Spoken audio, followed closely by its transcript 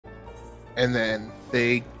and then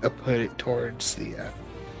they put it towards the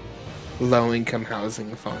low-income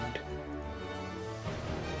housing fund.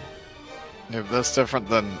 Yeah, that's different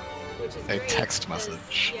than Which is a great text because,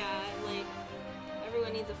 message. yeah, like,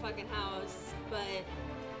 everyone needs a fucking house, but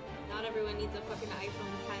not everyone needs a fucking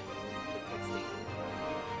iPhone 10 for texting.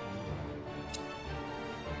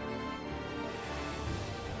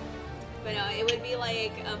 But no, it would be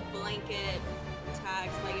like a blanket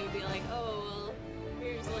tax. Like, it would be like, oh, well,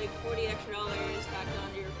 here's like $40 extra tacked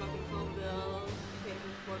onto your fucking phone bill to pay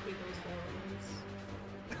for 4 people's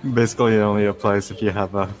phones. Basically, it only applies if you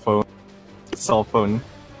have a cell phone.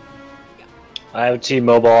 Yeah. I have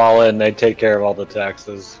T-Mobile all in. They take care of all the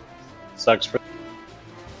taxes. Sucks for.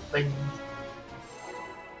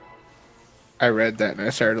 I read that and I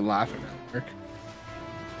started laughing at work.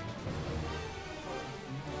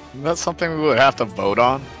 That's something we would have to vote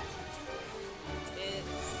on.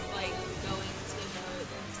 It's like going to vote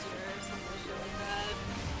next year or some shit like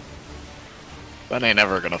that. That ain't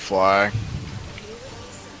ever gonna fly. You would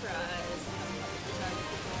be surprised how retarded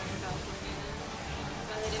people are in California. That's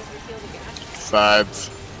why they didn't repeal the gas tax. Besides,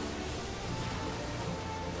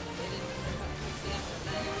 They didn't fucking stand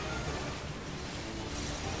for that.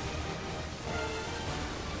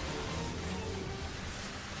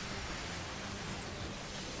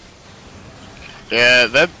 yeah,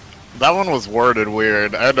 that one was worded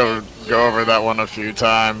weird. I had to go over that one a few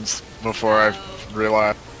times before I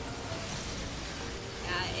realized.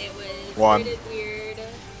 Yeah, it was One. worded weird.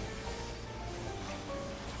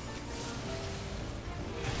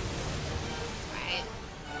 Right.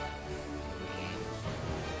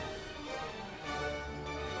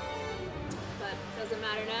 But doesn't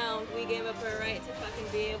matter now. We gave up our right to fucking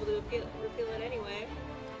be able to repeal it anyway.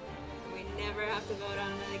 We never have to vote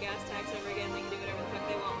on another gas tax ever again. They can do whatever the fuck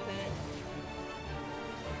they want with it.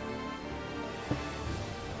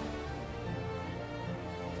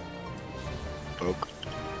 Book.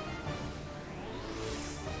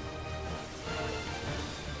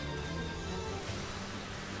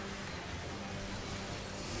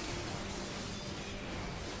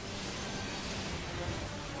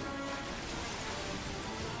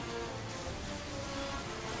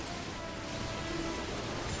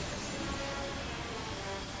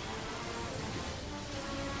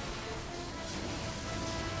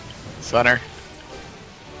 Center.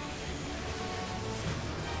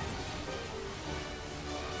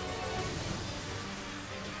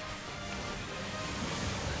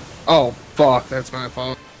 Oh, fuck, that's my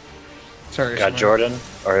fault. Sorry, Got Smurf. Jordan,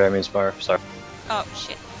 or I mean Smurf. Sorry. Oh,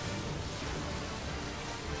 shit.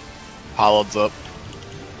 Holland's up.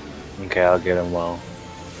 Okay, I'll get him while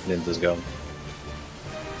Ninja's going.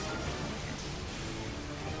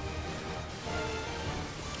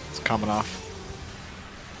 It's coming off.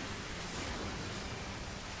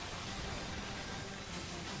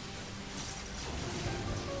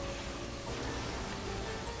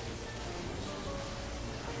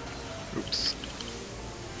 Oops.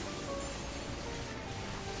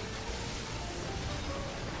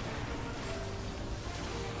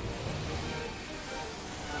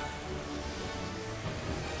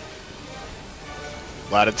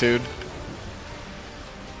 Latitude.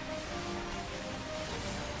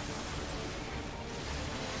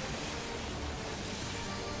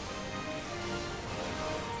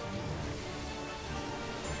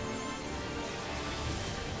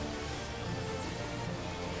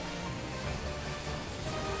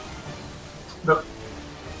 No.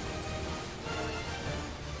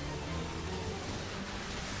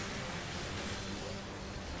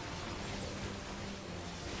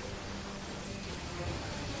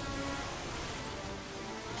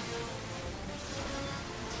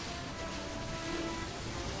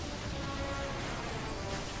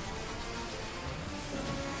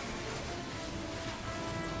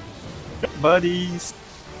 Buddies.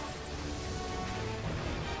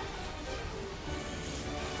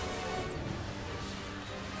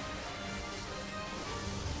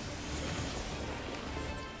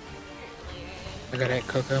 I got it,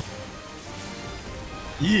 Coco.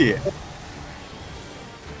 Yeah.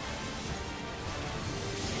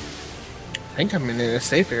 I think I'm in a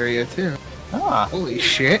safe area too. Ah, Holy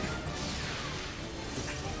shit.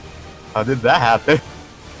 how did that happen?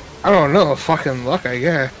 I don't know, fucking luck, I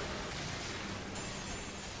guess.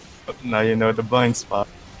 Now you know the blind spot.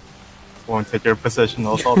 Won't take your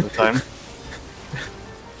positionals all the time.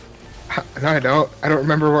 No, I don't. I don't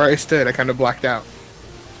remember where I stood. I kind of blacked out.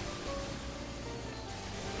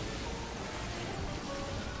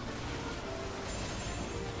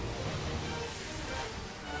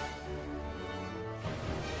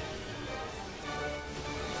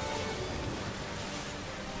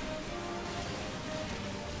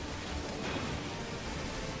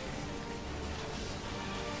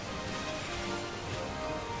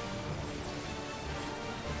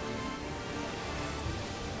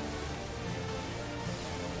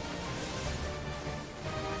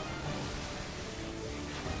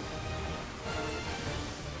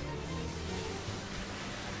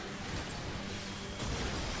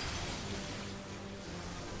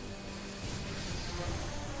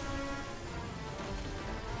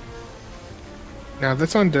 Now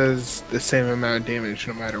this one does the same amount of damage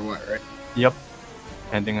no matter what, right? Yep.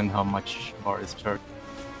 Depending on how much bar is charged.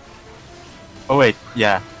 Oh wait,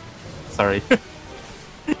 yeah. Sorry.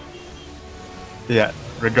 Yeah,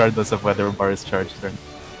 regardless of whether bar is charged or not.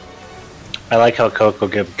 I like how Coco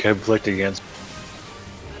get conflicted against.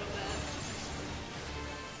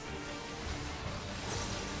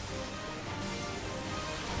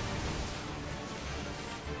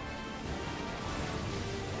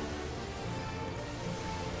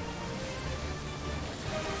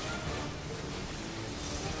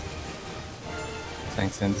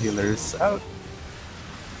 Tanks and healers out.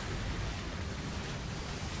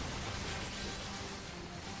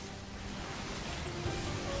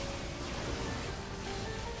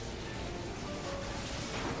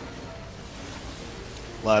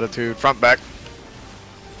 Latitude, front, back.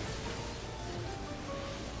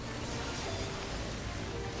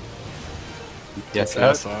 Yes,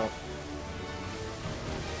 Yes, out.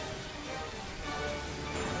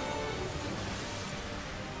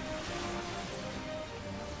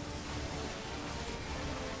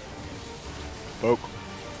 Poke.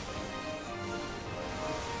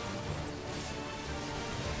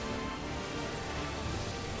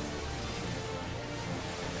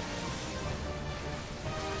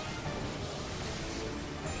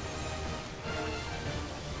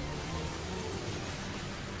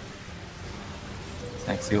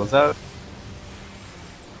 Tank seals out.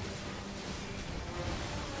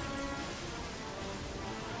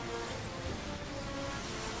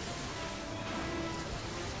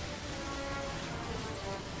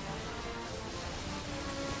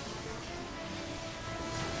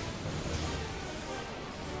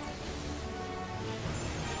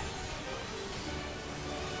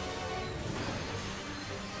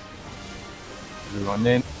 Everyone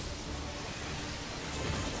in.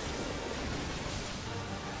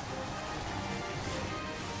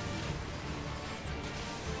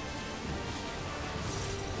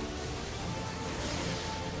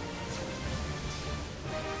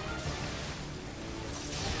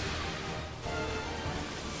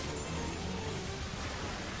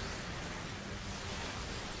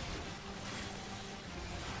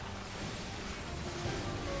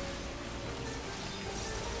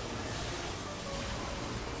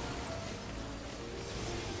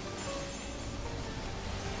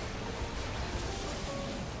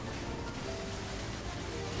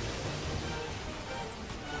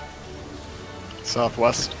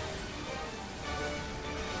 Southwest.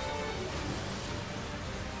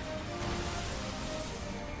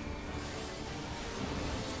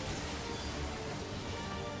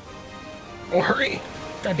 Oh, hurry!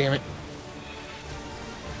 God damn it.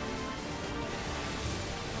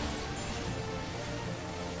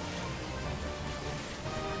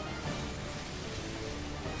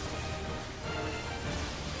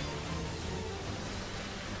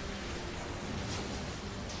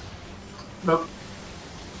 Nope.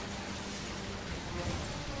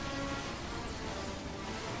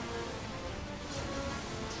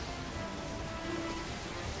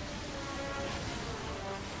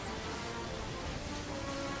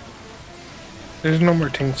 There's no more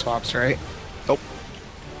ting swaps, right? Nope.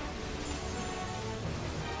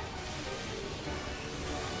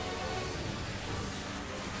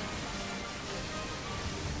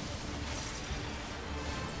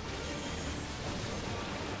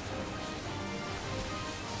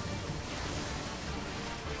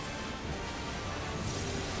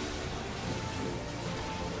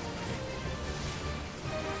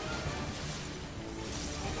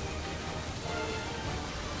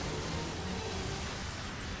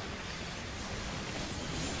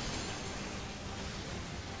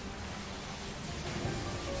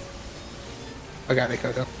 I got it,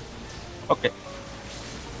 Coco. Okay.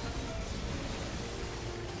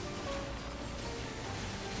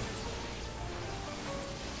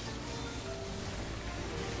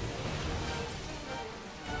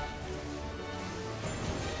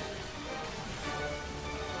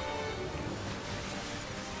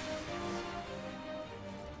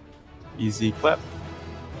 Easy clap.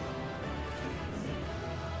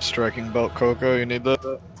 Striking belt Coco, you need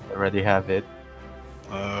that? Already have it.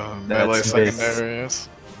 Melee That's secondary, yes.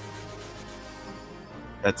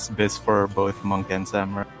 That's biz for both monk and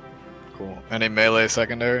samurai. Cool. Any melee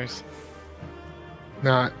secondaries?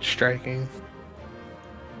 Not striking.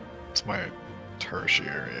 It's my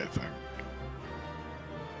tertiary, I think.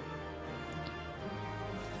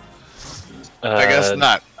 I guess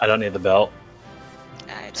not. I don't need the belt.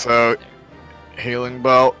 I don't So- either. Healing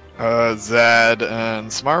belt, Zad and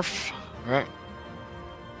Smurf, right?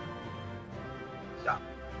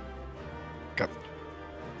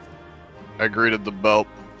 I greeted the belt.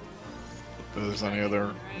 If there's any other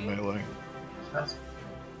Right. melee. I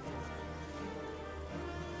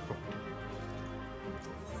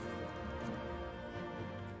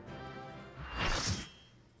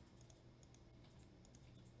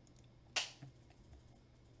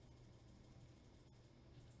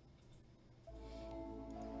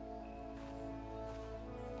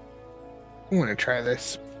want to try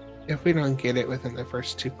this. If we don't get it within the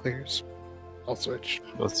first 2 clears, I'll switch.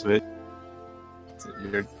 Go switch. So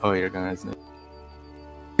you're gonna, isn't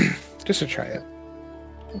it? Just to try it.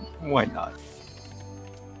 Why not?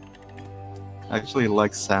 I actually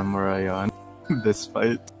like Samurai on this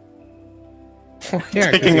fight. Yeah, 'cause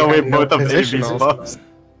Taking you away have no both of AB's positionals. buffs.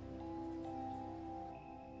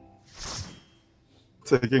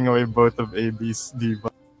 Taking away both of AB's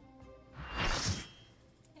debuffs.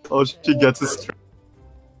 All she gets is strength.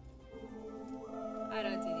 I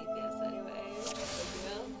don't do DPS anyway. You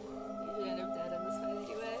should end up dead in this fight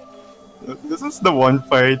anyway. This is the one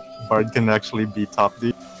fight Bard can actually be top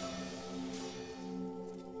D.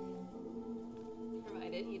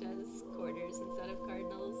 Provided he does quarters instead of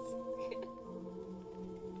cardinals.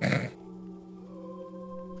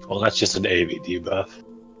 Well, that's just an AV debuff. Yeah.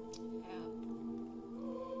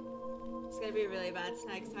 It's gonna be really bad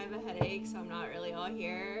tonight because I have a headache, so I'm not really all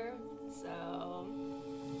here. So I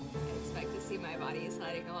expect to see my body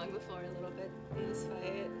sliding along the floor a little bit in this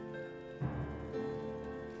fight.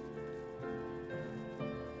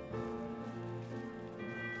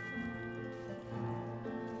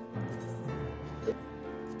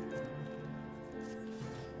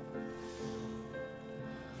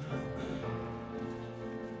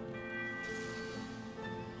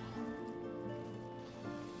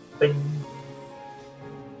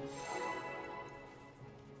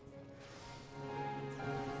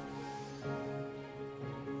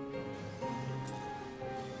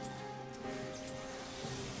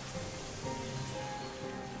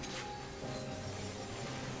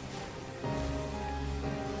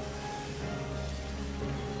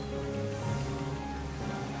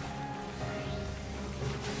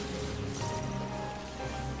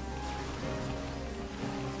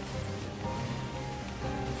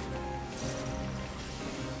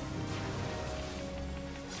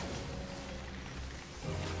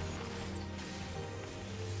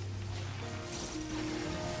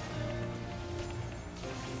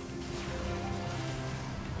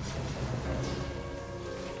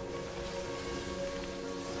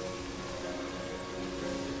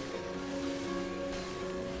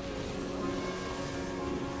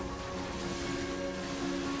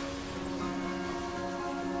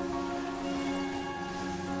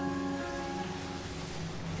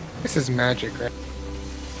 This is magic, right?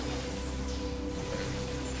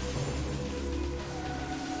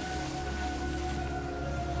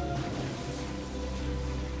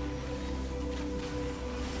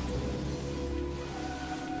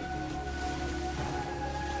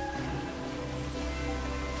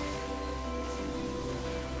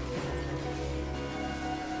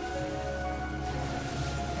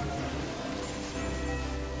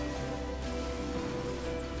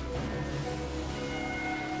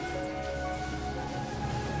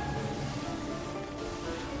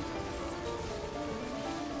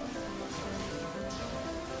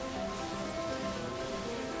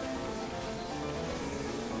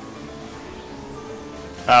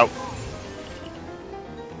 Out.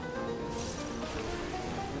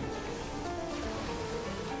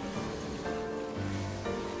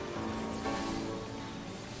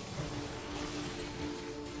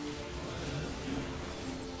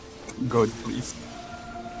 Go, please.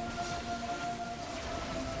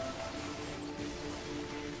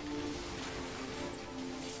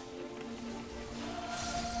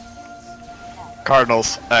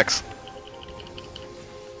 Cardinals, X.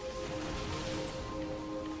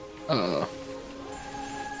 Uh,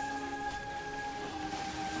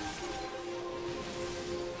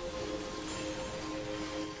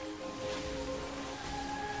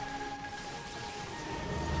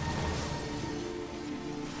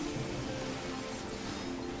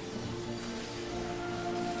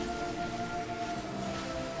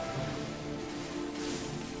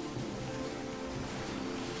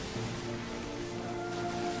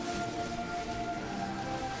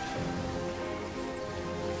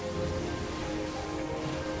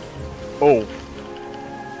 Oh.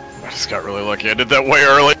 I just got really lucky. I did that way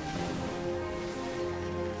early.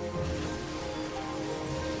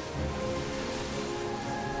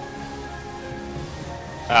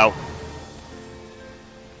 Ow.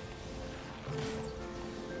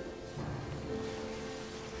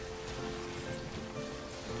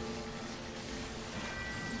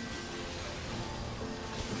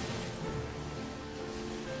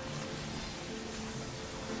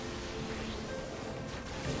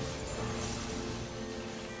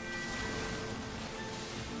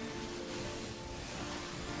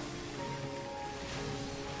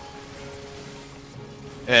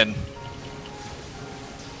 In.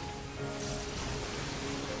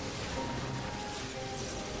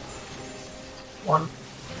 One.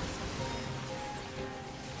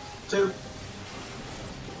 Two.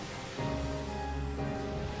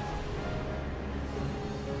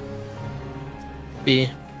 B.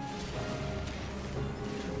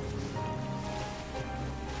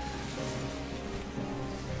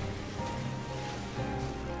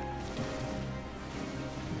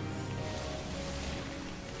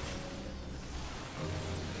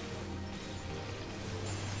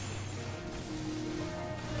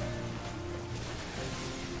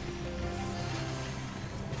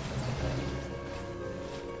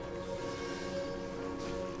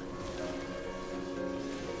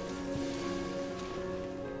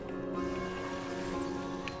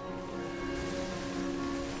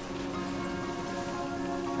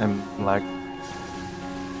 I'm like,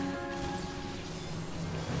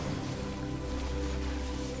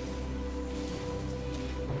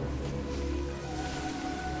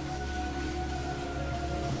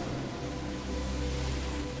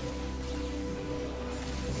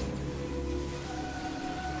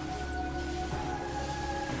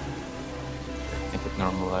 make it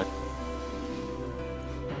normal lag.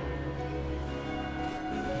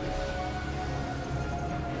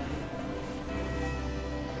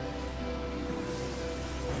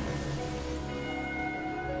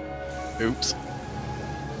 Oops.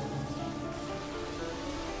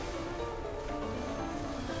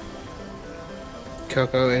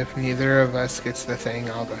 Coco, if neither of us gets the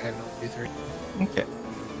thing, I'll go ahead and do 3. Okay.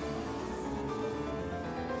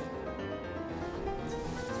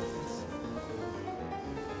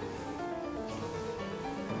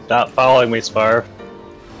 Stop following me, Sparv.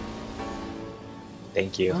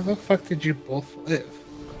 Thank you. How the fuck did you both live?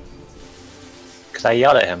 Because I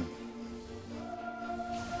yelled at him.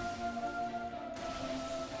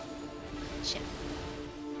 Shit.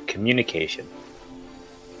 Communication.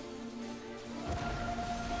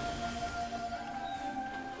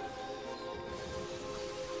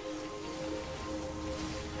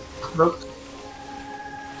 Nope.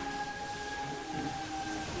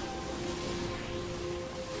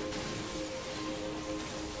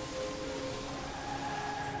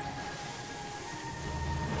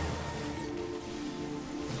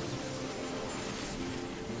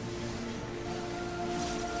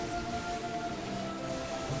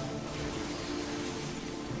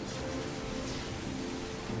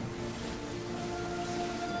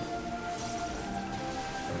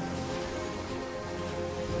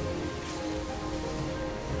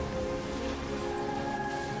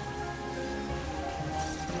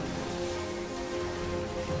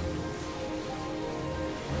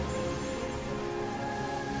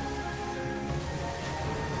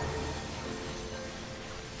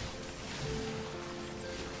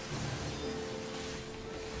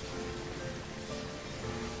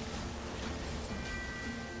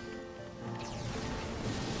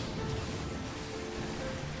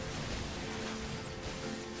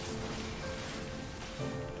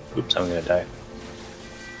 Oops, I'm gonna die.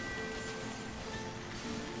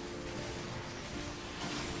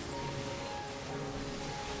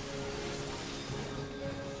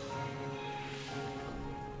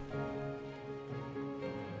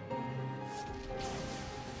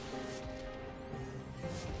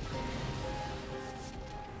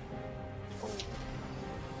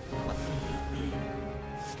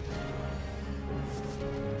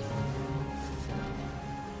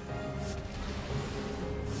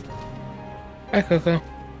 Bye, Coco.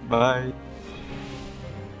 Bye.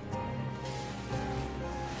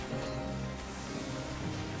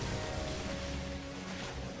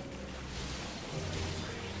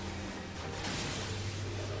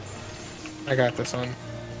 I got this one.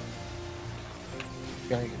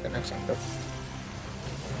 Gonna get the next one, Coco.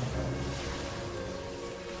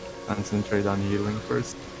 Concentrate on healing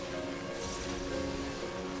first.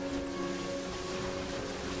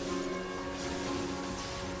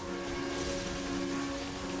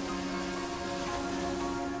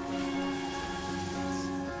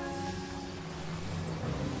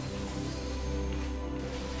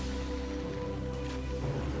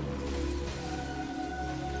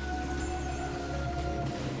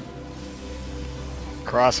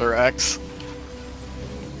 Crosser X.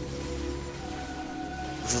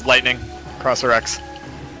 This is lightning. Crosser X.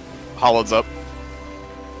 Hollow's up.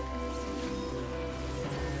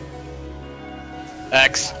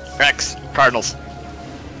 X. X. Cardinals.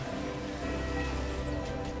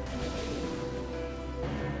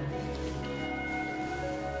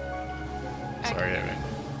 Sorry, Amy.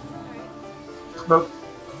 Nope.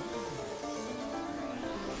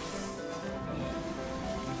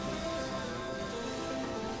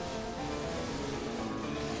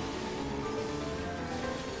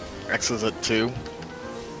 X is at 2.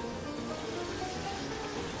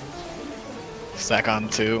 Stack on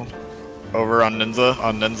 2. Over on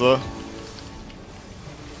Ninja.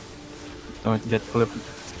 Don't get clipped.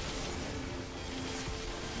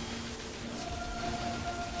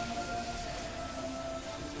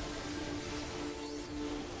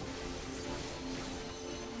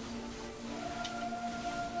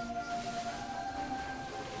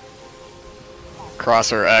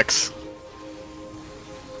 Crosser X.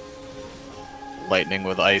 Lightning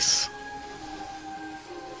with ice.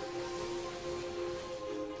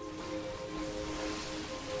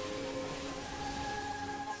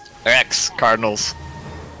 X, Cardinals.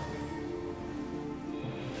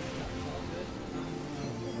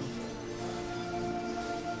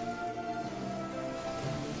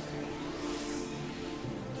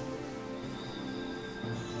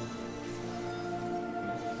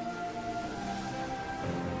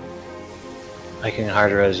 I can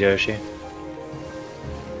hard res Yoshi.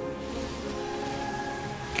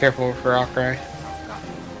 Careful for Rockray. Fuck.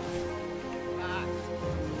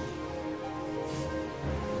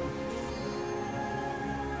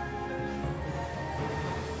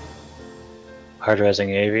 Hard resing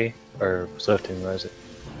Avy or Swifting was it?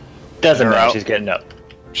 Doesn't They're matter. out. She's getting up.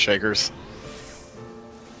 Shakers.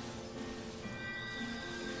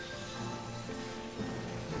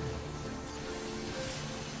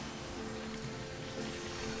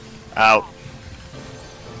 Out.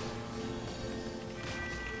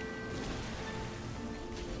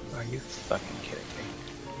 Are you fucking kidding me?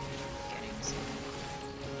 Getting some.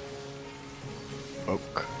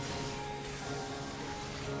 Oak.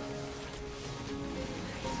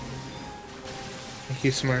 Thank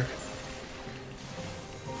you, Smurf.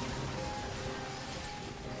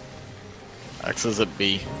 X is at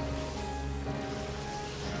B.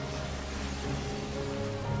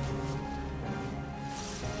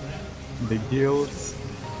 Big deals.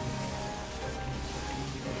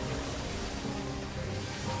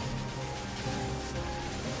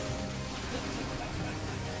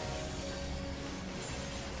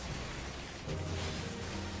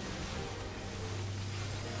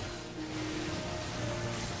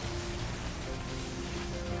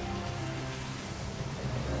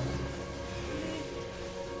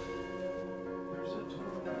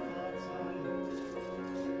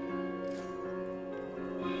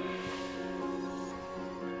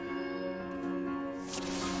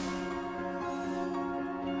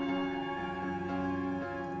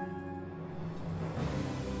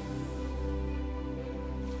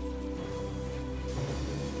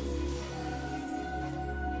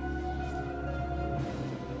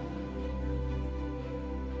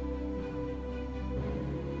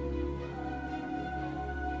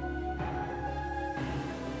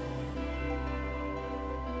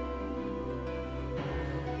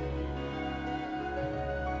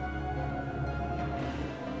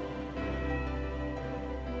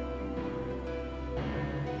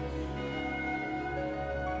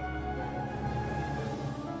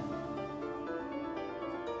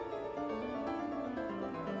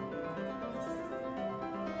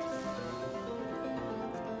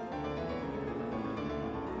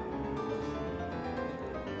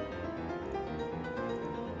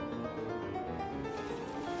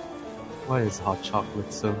 Why is hot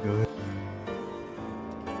chocolate so good?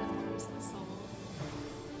 Where's the soul?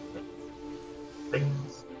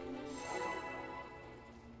 Things.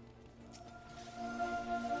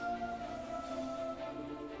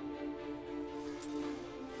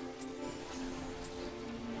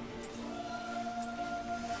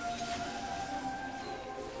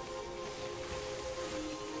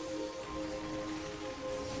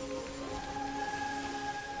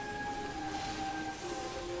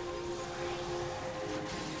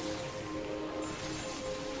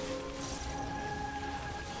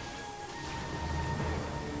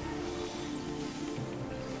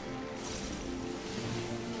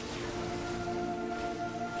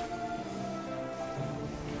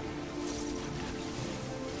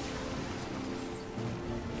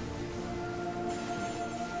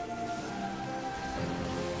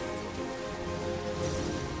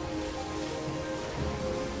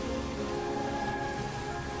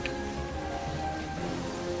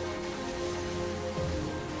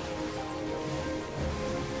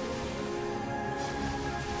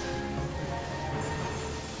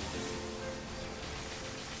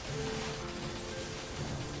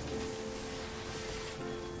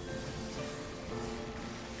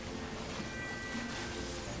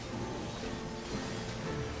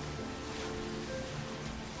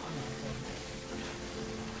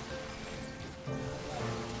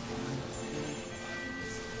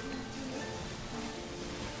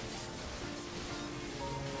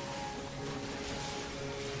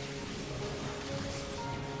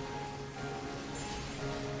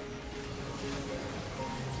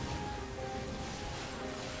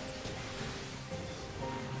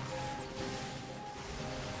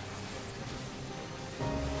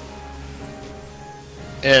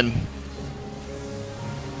 In.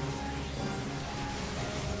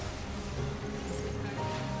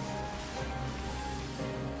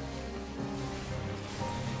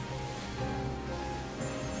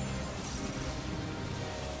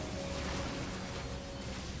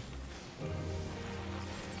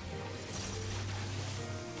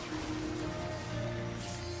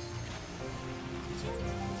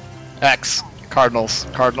 X. Cardinals.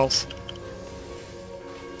 Cardinals.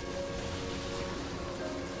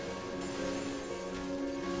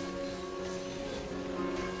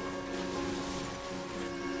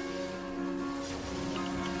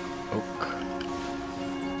 Oak.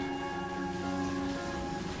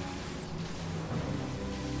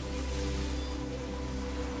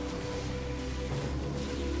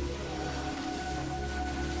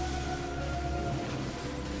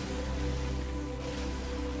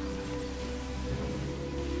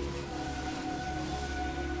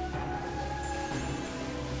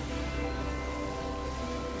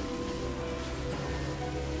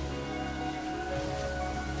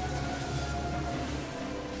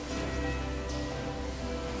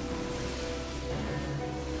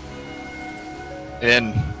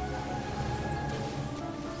 In.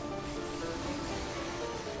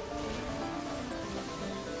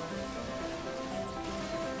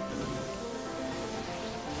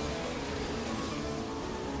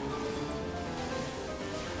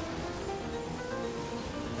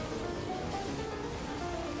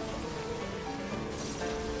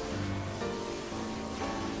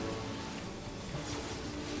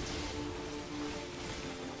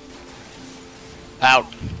 Out.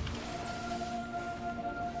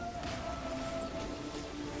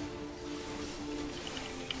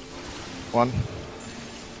 One.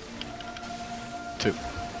 Two.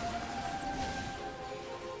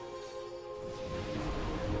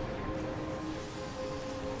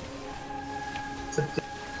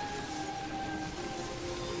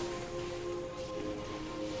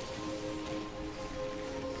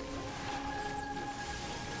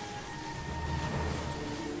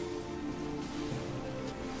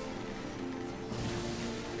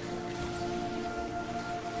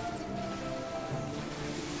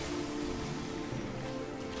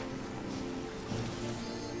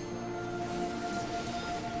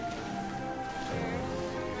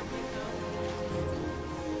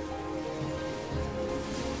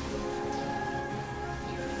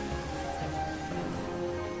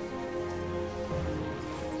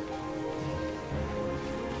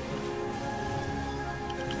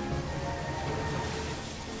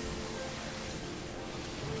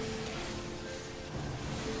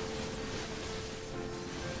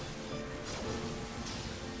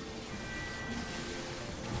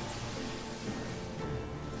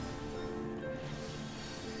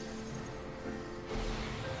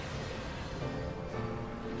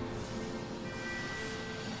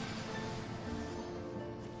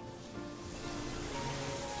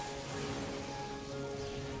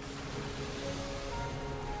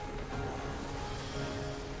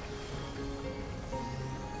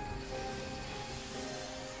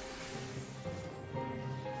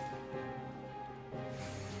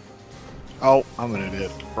 Oh, I'm an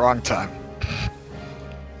idiot. Wrong time.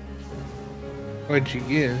 What'd you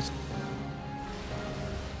use?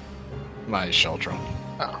 My Sheltron.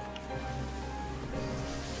 Oh.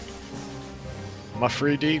 My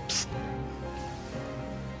free deeps.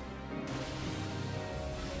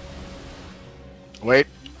 Wait.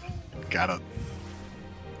 Got it.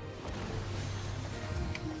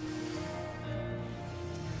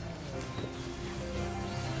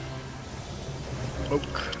 Oak.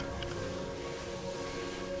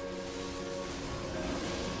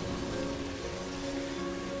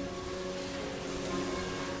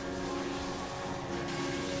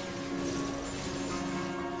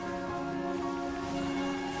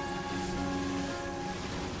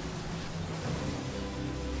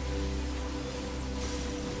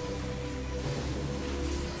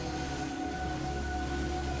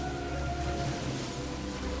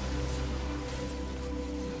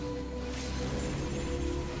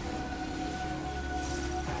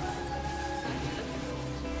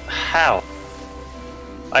 How?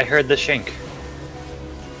 I heard the shink.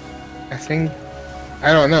 I think...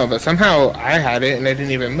 I don't know, but somehow I had it and I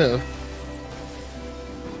didn't even move.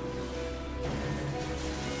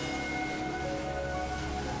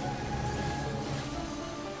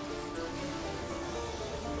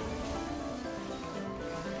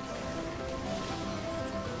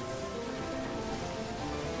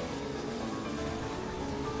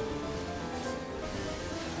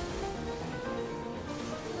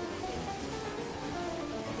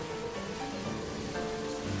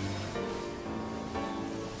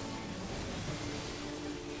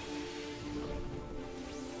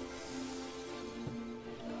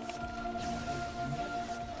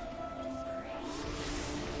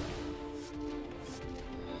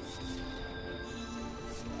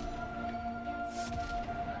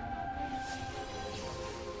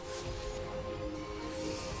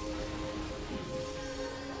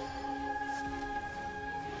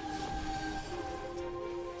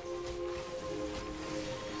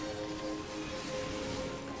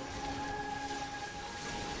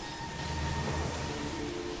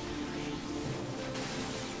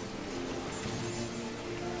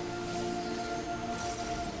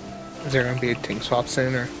 Is there gonna be a ting swap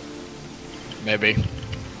soon, or? Maybe.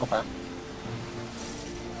 Okay.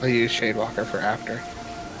 I'll use Shadewalker for after.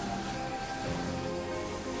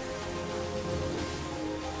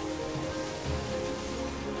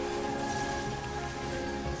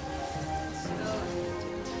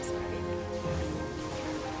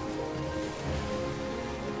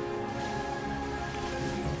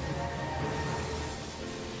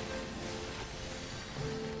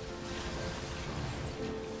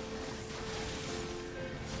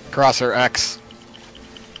 Crosser X.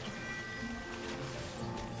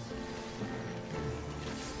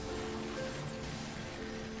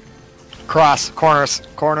 Cross, corners,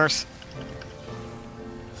 corners.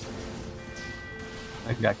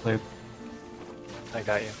 I got cleared. I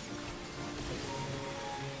got you.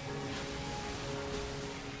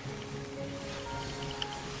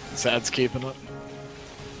 Sad's keeping it.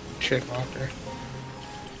 Shadewalker.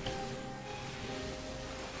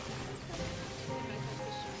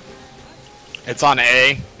 It's on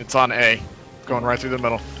A. It's on A. Going right through the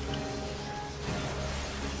middle.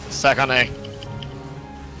 Stack on A.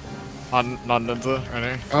 On Ninja, right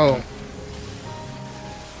here. Oh.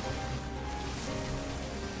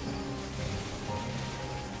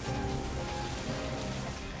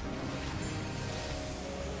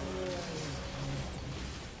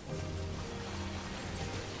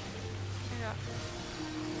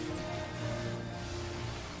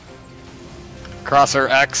 Crosser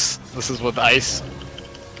X. This is with ice.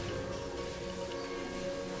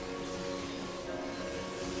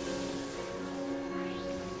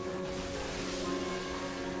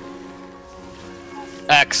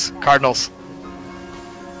 X. Cardinals.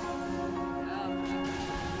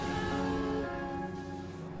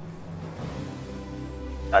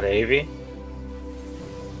 Got Avy.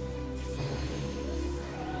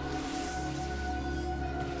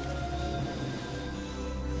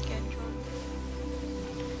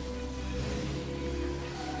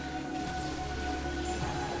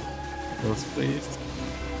 Those please.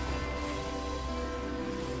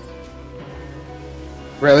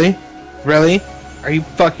 Really? Really? Are you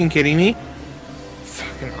fucking kidding me?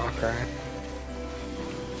 Fucking Okra.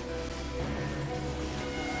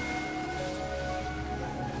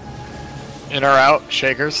 In or out.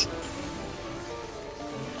 Shakers.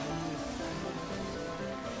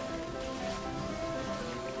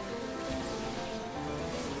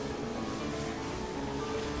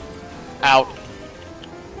 Out.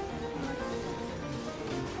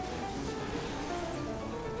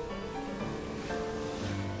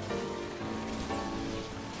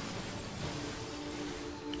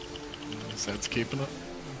 Sad's keeping it.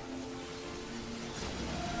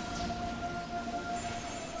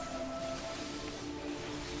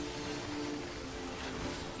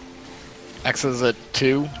 X is at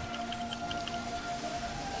 2.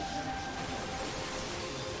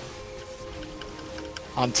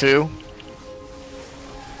 On 2.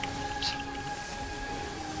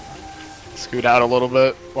 Scoot out a little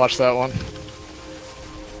bit. Watch that one.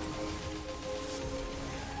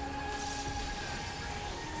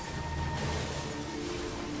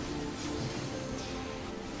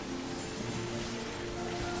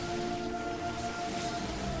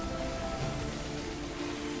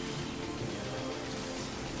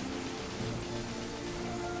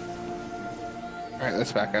 Alright,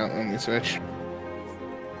 let's back out. Let me switch.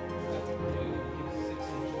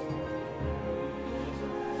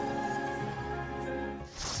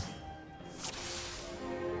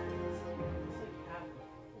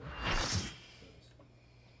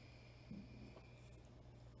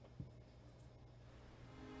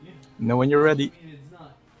 Know when you're ready. I mean, it's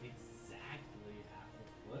not exactly half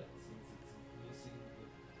a foot since it's missing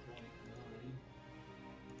the 0.9.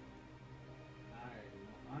 Alright,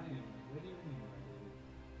 well, I am ready when you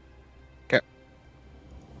are, dude.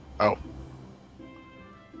 Oh.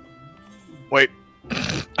 Wait.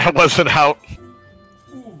 I wasn't out.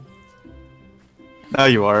 Ooh. Now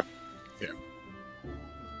you are.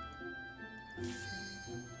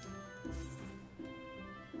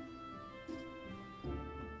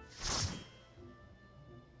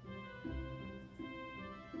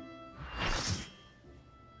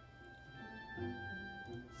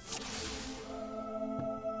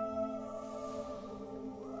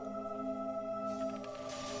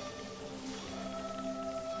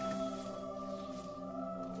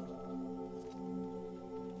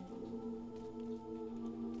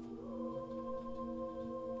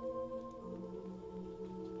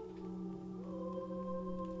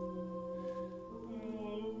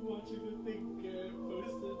 Oh, I'm watching the thing get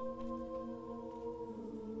posted.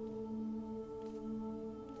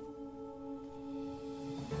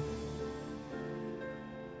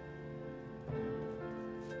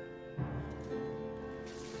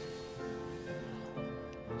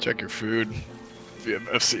 Check your food. If you have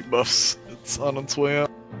FC buffs, it's on its way out.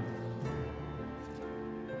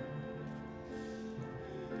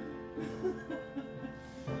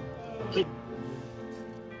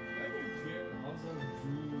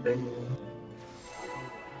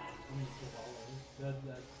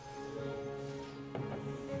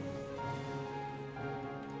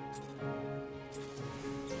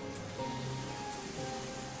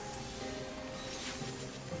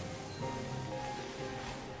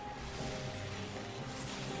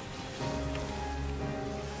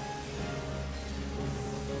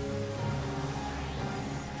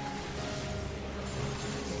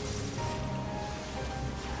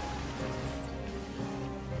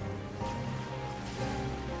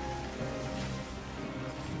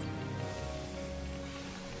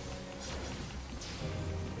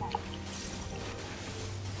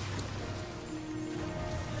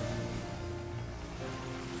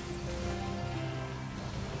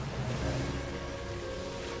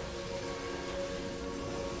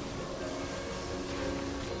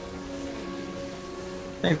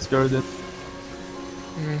 Thanks, Jordan.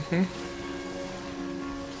 Mm-hmm.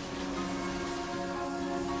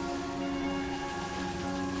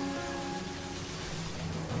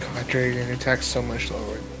 God, Dragon attacks so much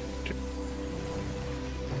lower.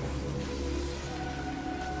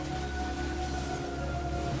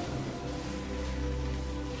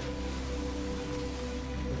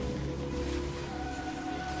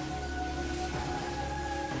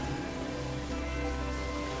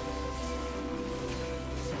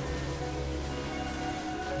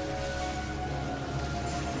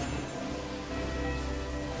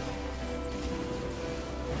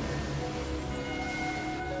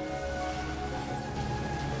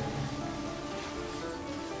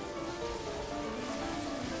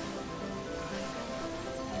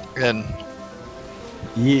 And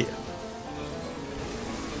Yeah.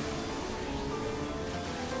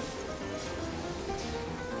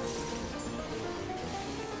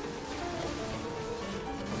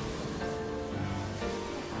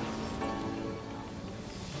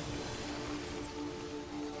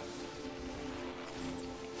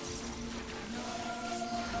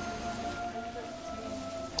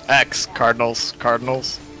 X, Cardinals,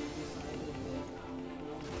 Cardinals.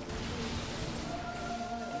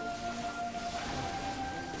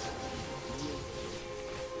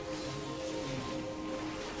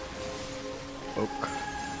 Oak.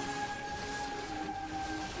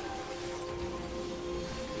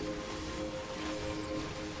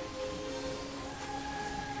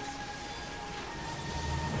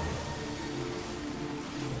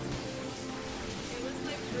 It was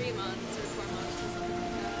like 3 months or 4 months or something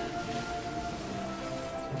like that.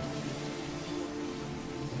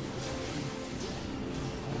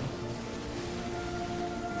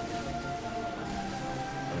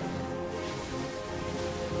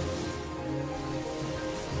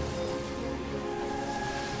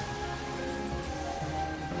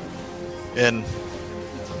 In.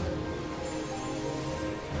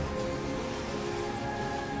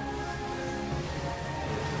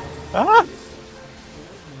 Ah!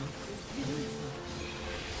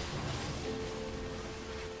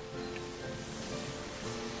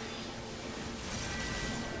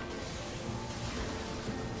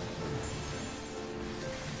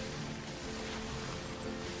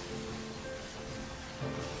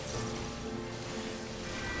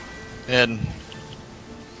 In.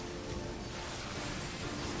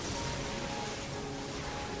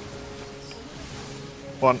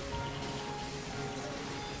 One.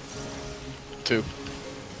 Two.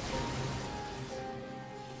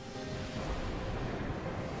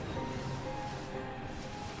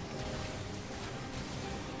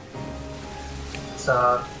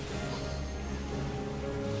 So,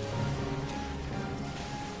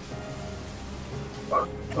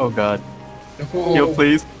 Oh god. Oh, Heal,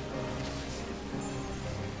 please.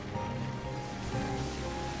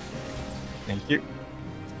 Thank you.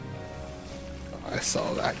 I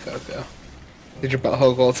saw that go. Did your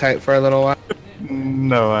butthole go tight for a little while?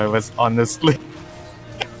 No, I was honestly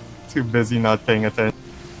too busy not paying attention.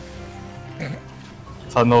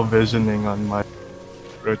 Tunnel visioning on my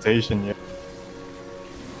rotation yet.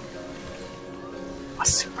 Was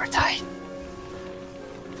super tight.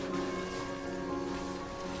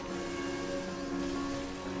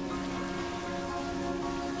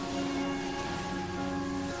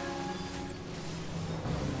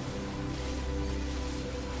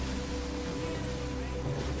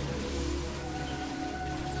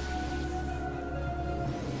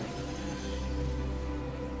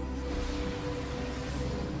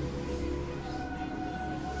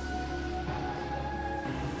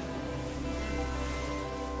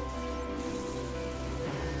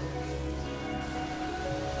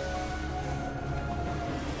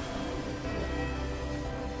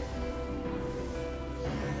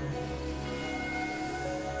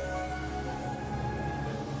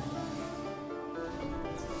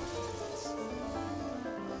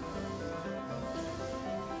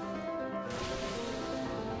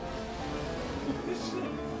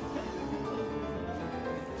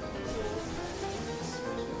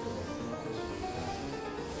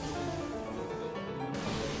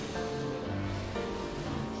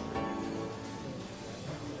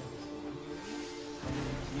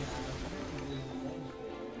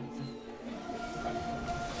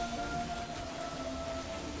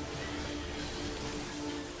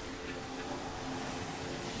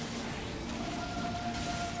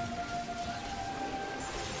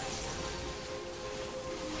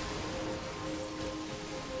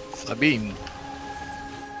 Sabine.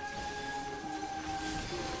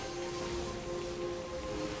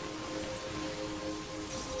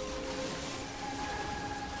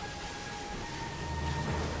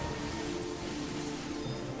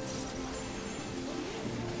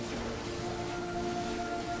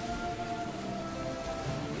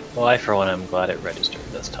 Well, I for one am glad it registered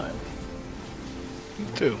this time. Me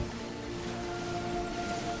too.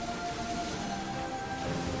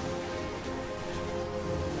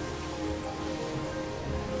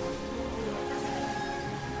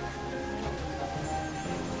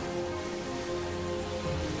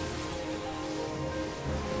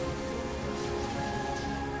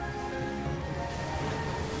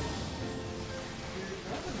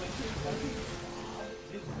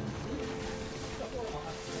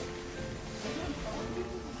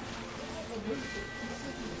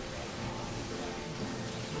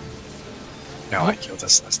 No, I killed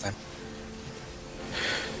us last time.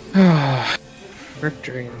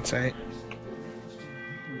 Victory in sight.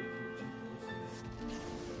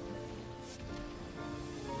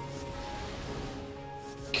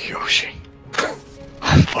 Kyoshi.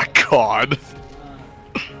 Oh my god.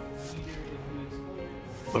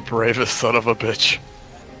 The bravest son of a bitch.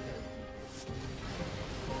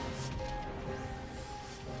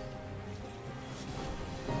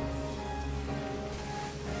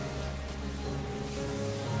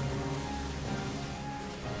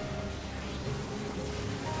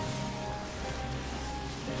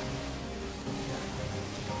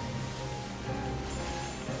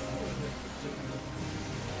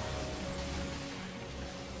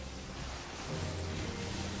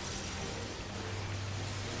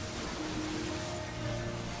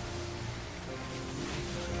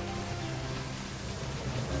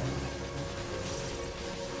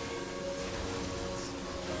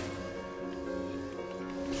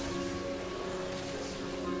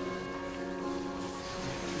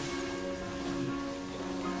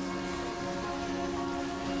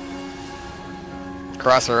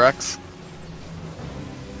 Crosser X.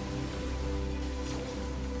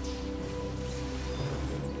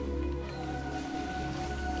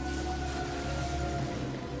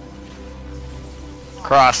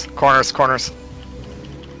 Cross. Corners, corners.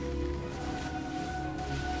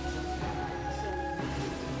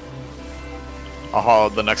 I'll haul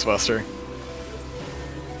the next buster.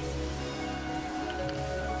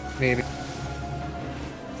 Maybe.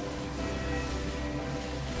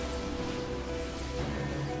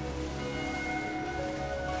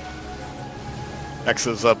 X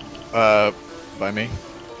is up by me.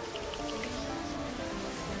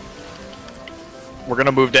 We're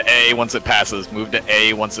gonna move to A once it passes. Move to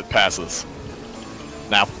A once it passes.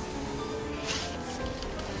 Now.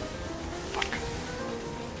 Fuck.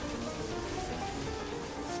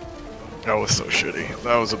 That was so shitty.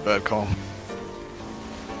 That was a bad call.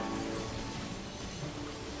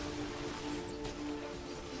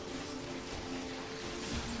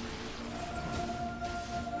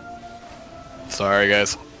 Sorry,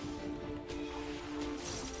 guys.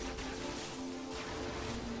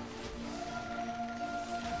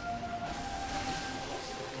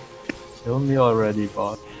 Kill me already,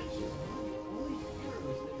 boss.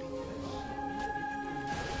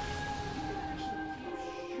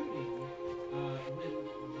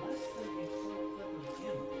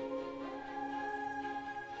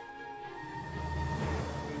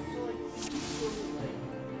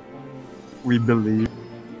 We believe.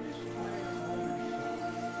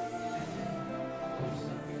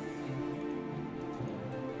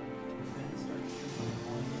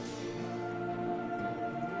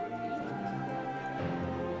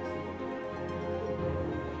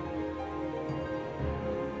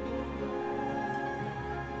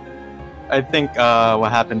 I think what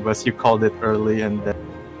happened was you called it early and then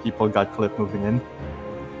people got clip moving in.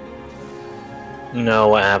 No,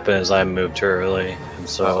 what happened is I moved too early, and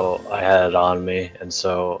so I had it on me, and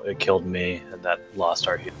so it killed me, and that lost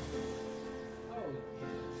our heal.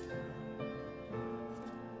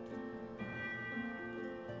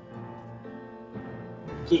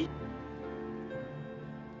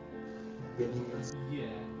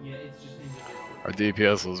 Our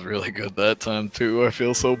DPS was really good that time too. I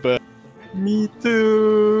feel so bad. Me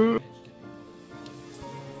too.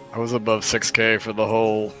 I was above 6k for the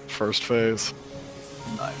whole first phase.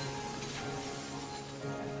 Nice.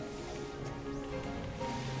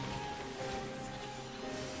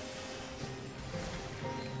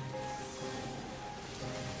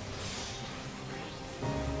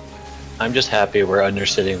 I'm just happy we're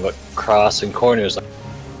understanding what cross and corners are.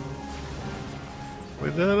 We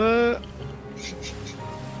did it!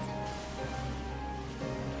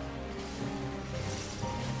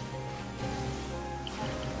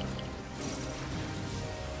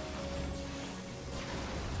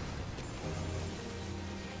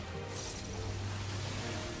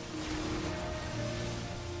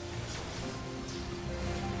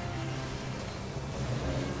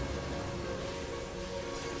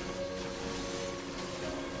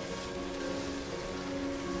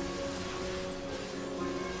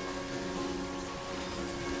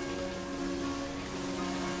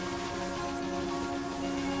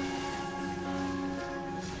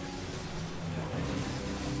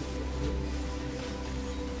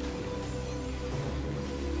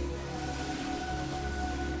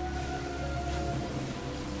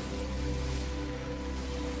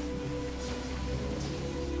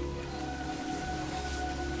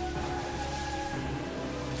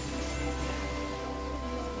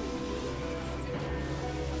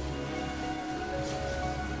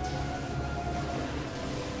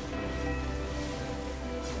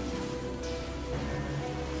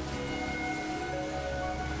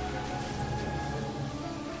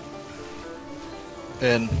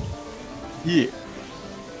 In. Yeah.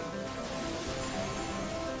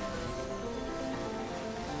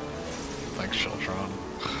 Thanks, Sheltron.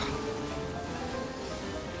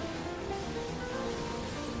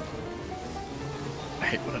 I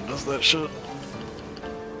hate when it does that shit.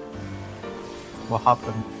 What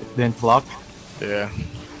happened? It didn't lock? Yeah.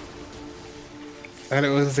 Thought it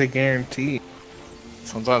was a guarantee.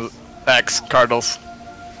 Sometimes X Cardinals.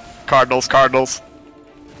 Cardinals, Cardinals.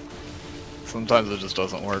 Sometimes it just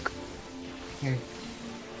doesn't work. Hmm.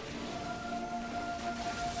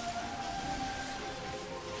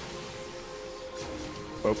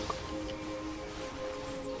 Oh.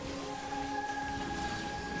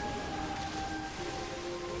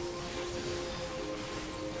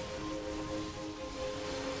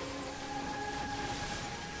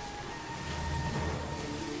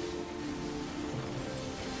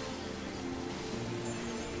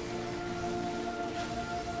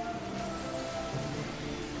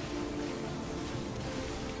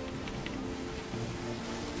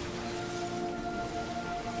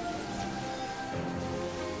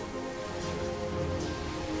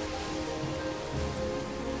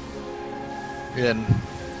 In.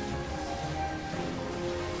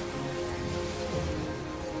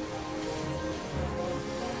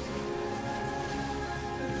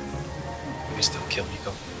 You still kill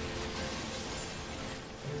Nico.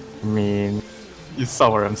 I mean, you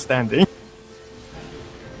saw where I'm standing.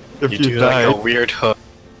 If You you do die, like a weird hook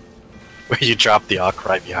where you drop the Arc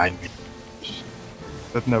right behind me.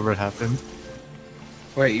 that never happened.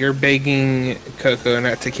 Wait, you're begging Coco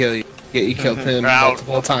not to kill you. Yet you killed him Out.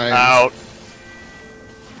 multiple times. Out.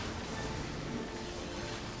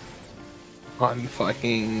 On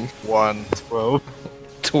fucking 1, 12.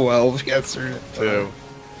 12 yesterday. 2.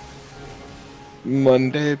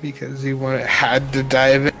 Monday because you had to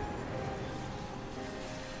dive in.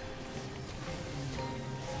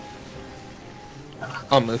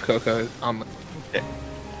 I'll move Coco. I'll move.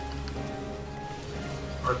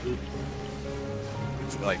 RP.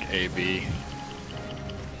 It's like AB.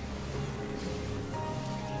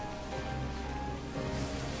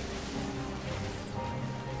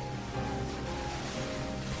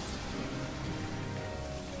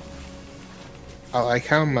 I like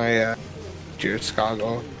how my Juice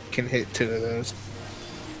Goggle can hit 2 of those.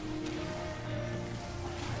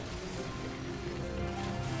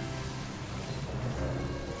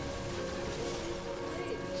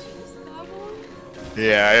 Wait, juice gobble?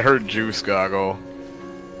 Yeah, I heard Juice Goggle.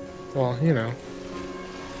 Well, you know.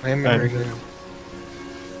 I am I- memory now.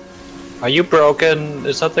 Are you broken?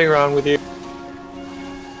 Is something wrong with you?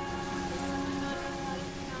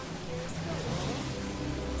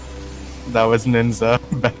 That was Ninja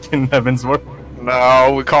back in Heaven's War.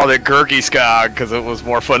 No, we called it Gurky Skog because it was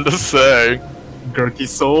more fun to say. Gurky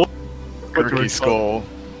Soul. Gurky Skull.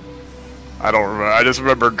 I don't remember. I just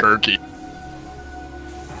remember Gurky.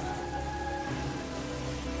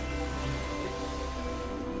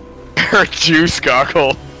 Juice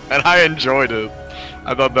Goggle, and I enjoyed it.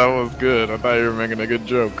 I thought that was good. I thought you were making a good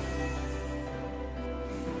joke.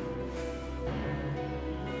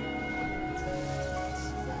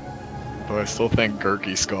 But I still think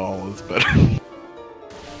Gurky Skull is better.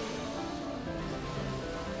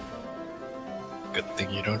 Good thing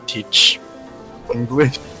you don't teach.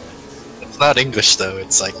 English. It's not English though,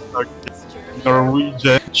 it's like It's German.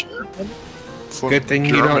 Norwegian. German. Some Good thing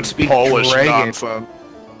you German, don't speak Polish dragon. nonsense.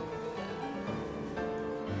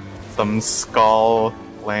 Some skull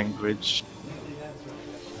language.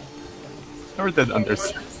 Never did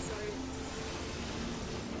understand.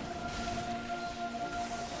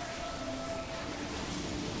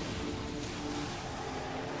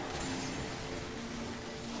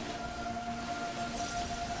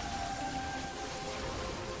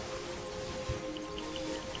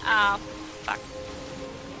 Ah, fuck.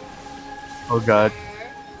 Oh god.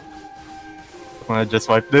 Wanna just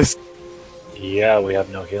wipe this? Yeah, we have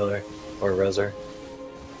no healer or reser.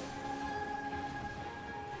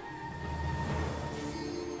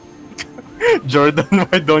 Jordan,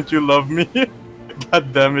 why don't you love me?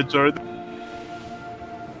 God damn it, Jordan.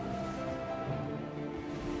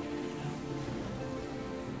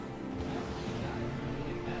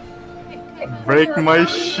 Break my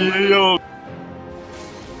shield!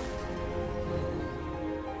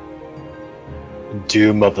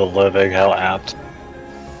 Doom of the living, how apt.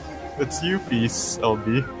 It's you, Feast,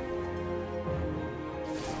 LB.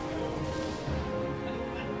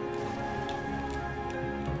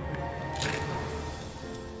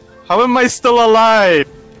 How am I still alive?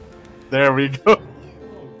 There we go. Oh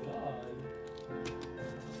god.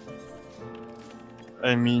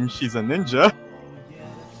 I mean, she's a ninja. Yeah,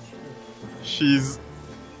 that's true. She's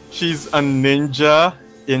She's a ninja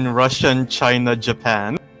in Russian, China,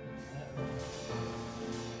 Japan.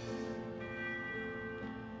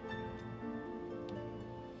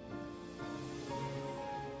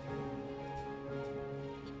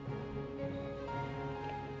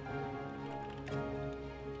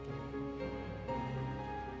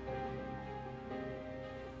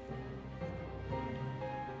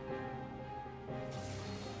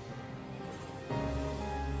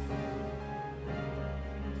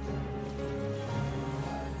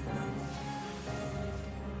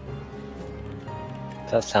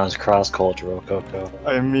 That sounds cross-cultural, Coco.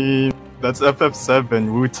 I mean, that's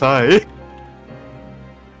FF7, Wu Tai.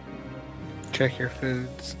 Check your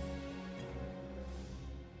foods.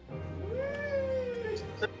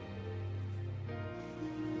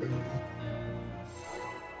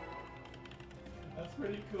 That's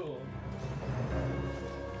pretty cool.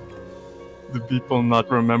 Do people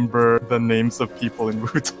not remember the names of people in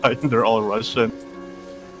Wu Tai? They're all Russian.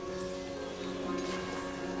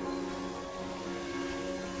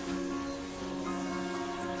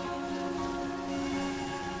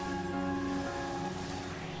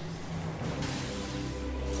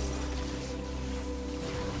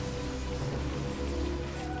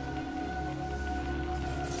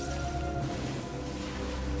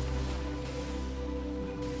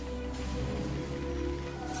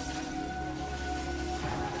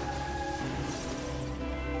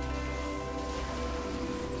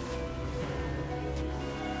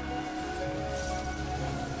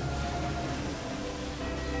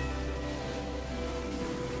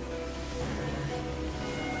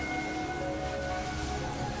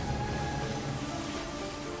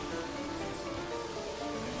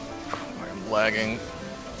 I'm lagging.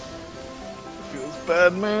 Feels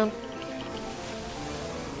bad, man.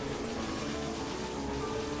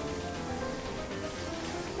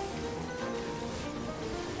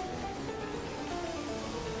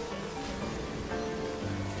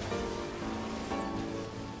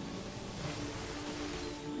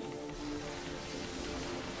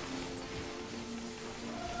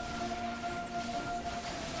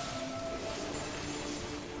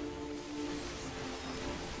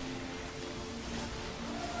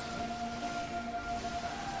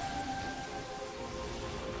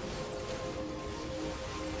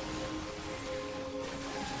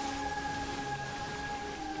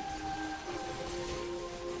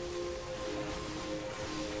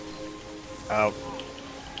 Out.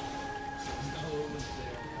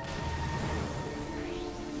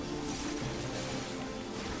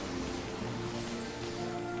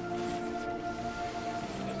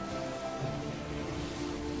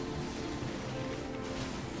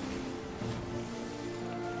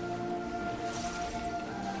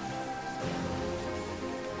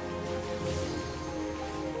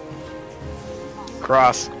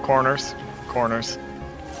 Cross. Corners. Corners.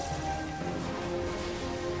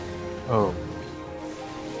 Oh.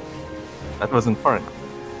 That wasn't far enough.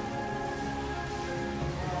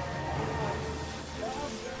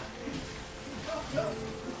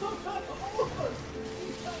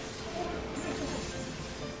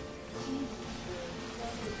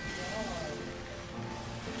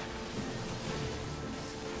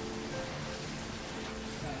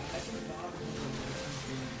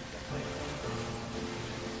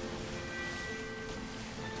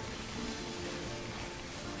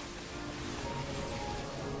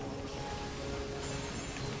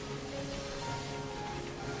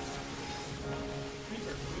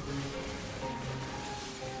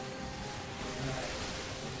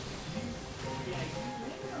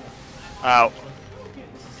 Out.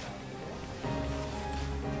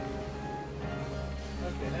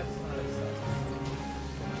 Okay, that's not acceptable.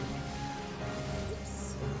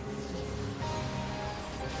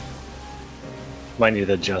 Might need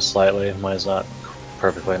to adjust slightly. Mine's not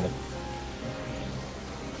perfectly in the.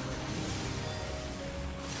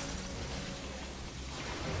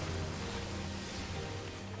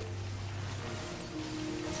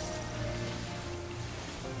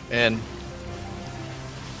 In.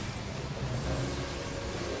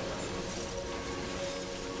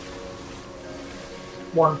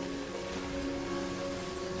 One.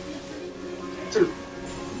 Two.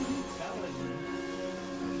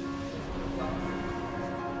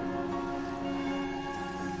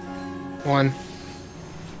 One.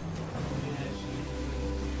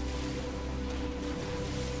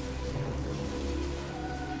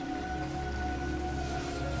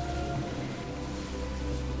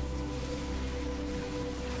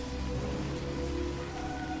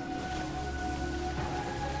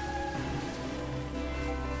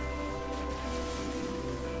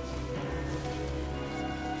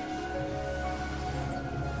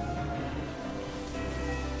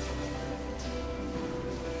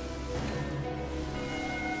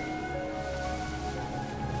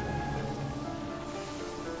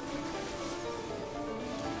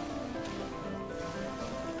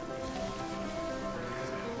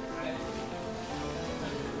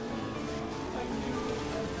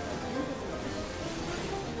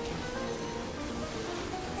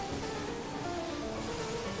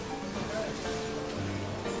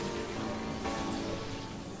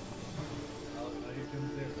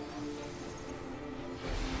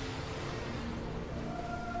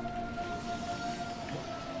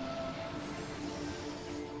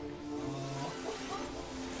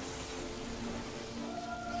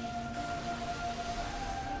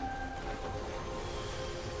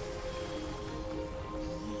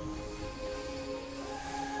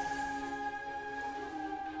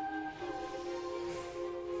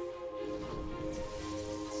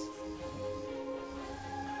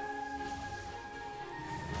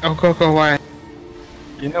 Oh, Coco, why?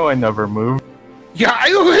 You know I never move. Yeah, I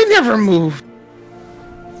never move.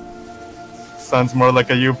 Sounds more like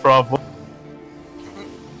a you problem.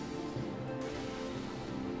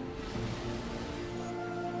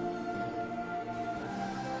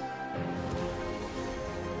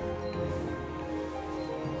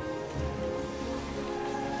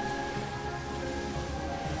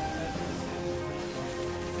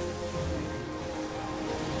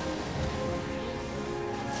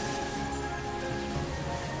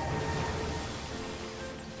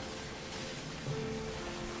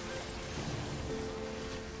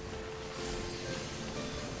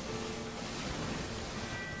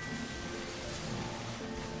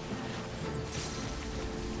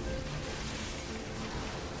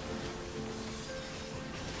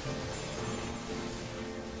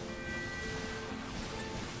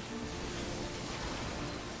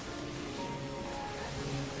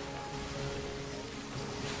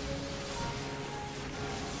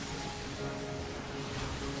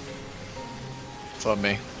 It's on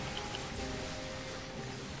me.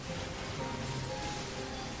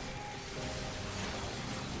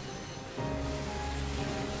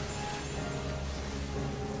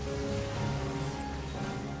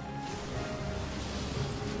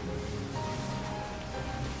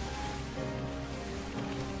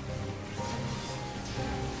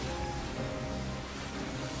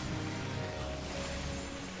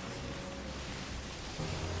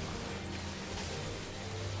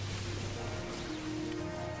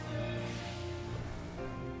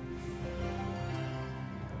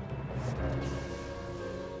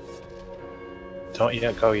 Don't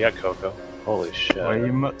yet go yet, Coco. Holy shit. What are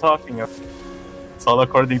you talking of? It's all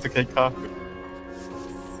according to Keikaku.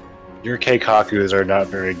 Your Keikakus are not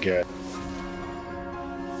very good.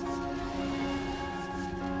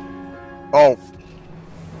 Oh!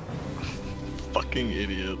 Fucking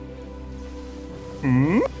idiot.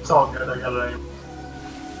 Hmm? It's all good, I got it.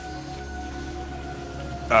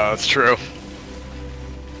 Oh, that's true.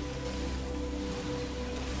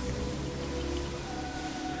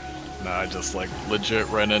 Nah, I just like legit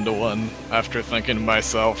ran into one after thinking to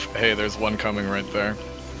myself, hey, there's one coming right there.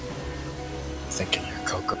 Thinking you're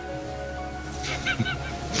Coco.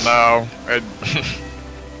 No,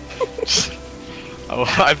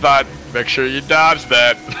 I thought, make sure you dodge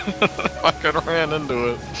that. Fucking ran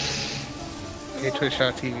into it. Okay,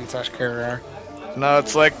 twitch.tv/Carrera. No,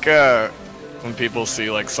 it's like when people see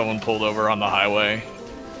like someone pulled over on the highway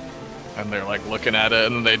and they're like looking at it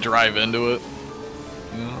and then they drive into it.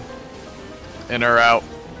 Yeah. In or out,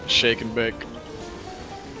 shake and bake.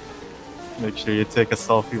 Make sure you take a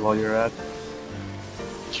selfie while you're at.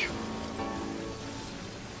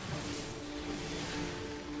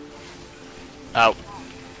 Out.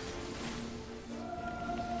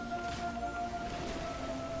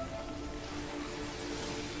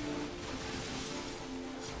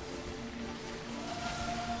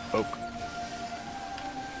 Oak.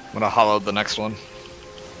 I'm gonna hollow the next one.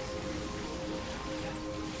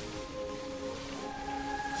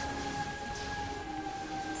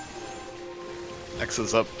 X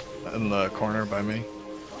is up in the corner by me.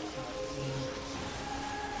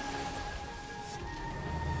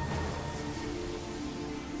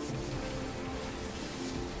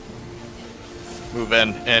 Move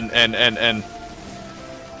in.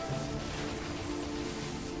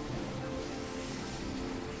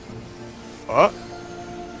 What?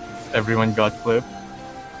 Everyone got clipped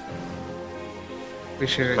We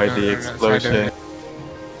should have by gone the on that side of explosion. it.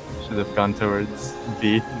 Should have gone towards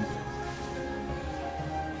B.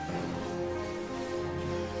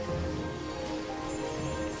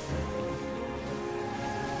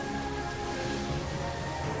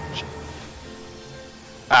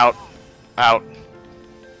 Out. Out.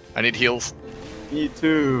 I need heals. Me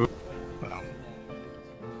too. Oh.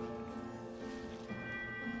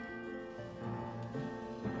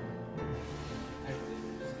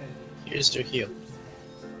 Here's your heal.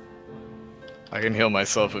 I can heal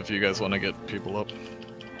myself if you guys want to get people up.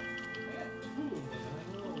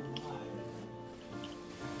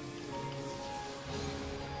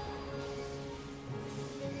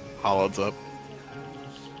 Hollow's up.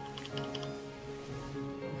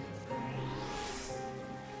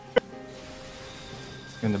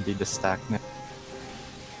 It's gonna be the stack now.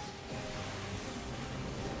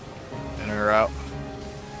 In or out.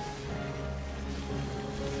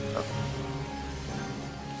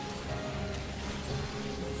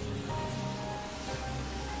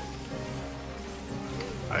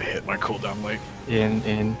 I hit my cooldown late.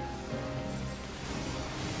 In.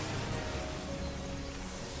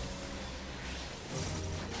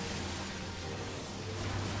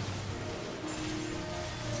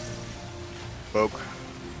 Boke.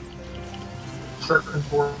 Set and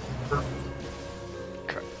forward.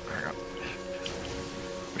 Okay, hang on.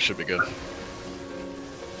 We should be good.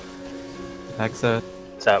 Exit.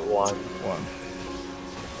 It's at 1. 1.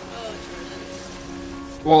 Oh,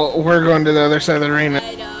 Well, we're going to the other side of the Jordan. arena.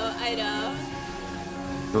 I know, I know.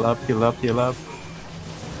 Heal up, heal up, heal up.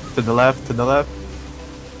 To the left, to the left.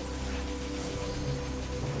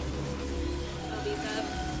 I'll beat that.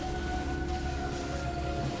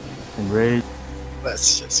 Enrage.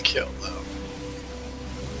 Let's just kill them.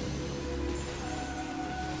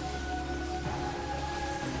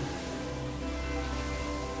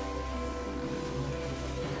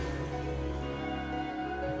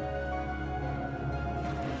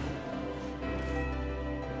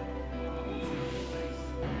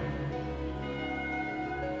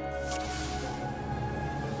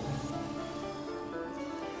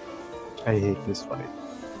 I hate this fight.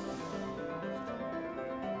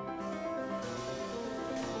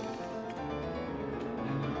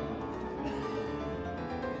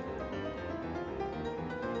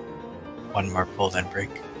 One more pull, then break.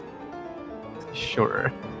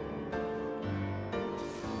 Sure.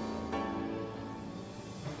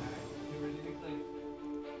 You ready to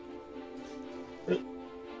click?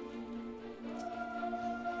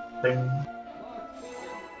 Thing. Lock, Peter,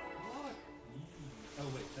 lock. Oh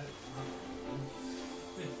wait, that is not.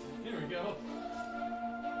 Here we go.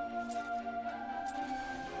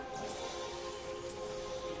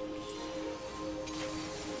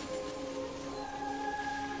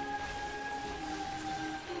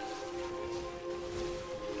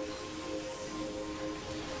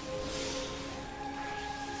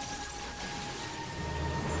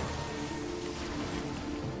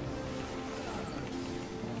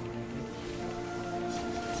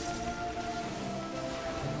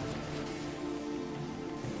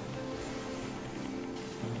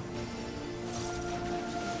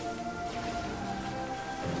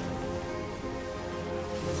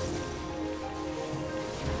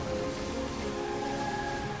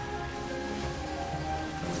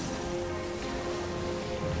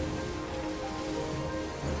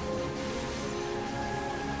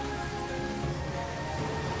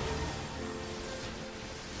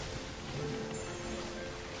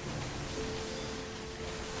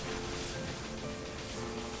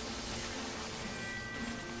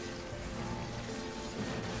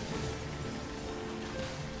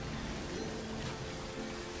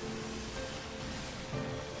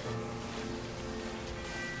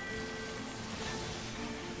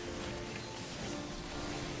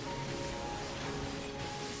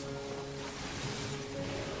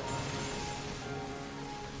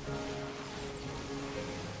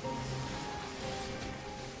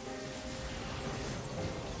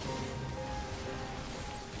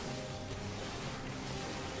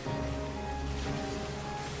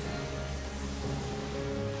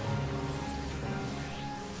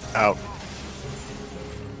 Out.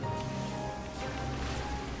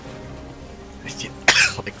 I feel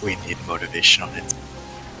like we need motivation on it.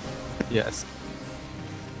 Yes.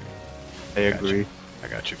 I Gotcha. agree. I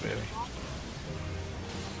got you, baby.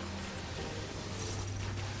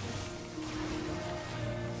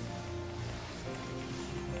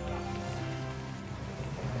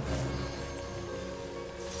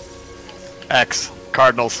 X.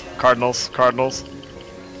 Cardinals. Cardinals. Cardinals.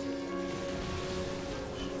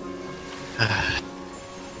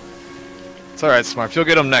 It's alright, Smart. You'll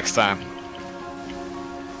get them next time.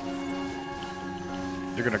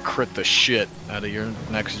 You're gonna crit the shit out of your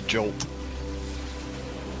next jolt.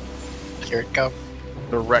 Here it comes.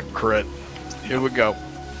 The wreck crit. Here we go.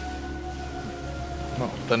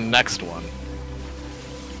 No, the next one.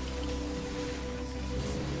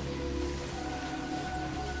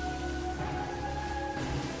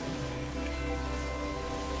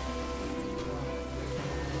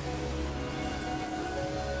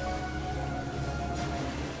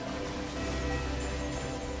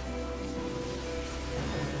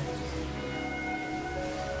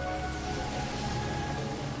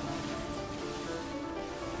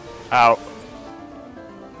 Out.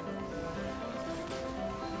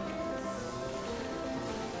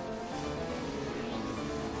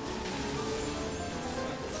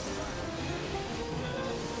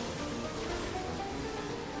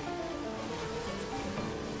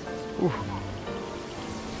 Ooh.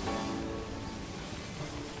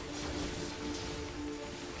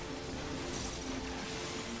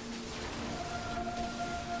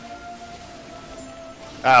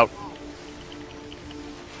 Out.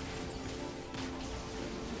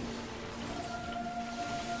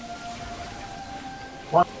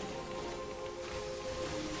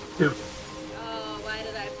 Two. Oh, why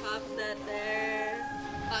did I pop that there?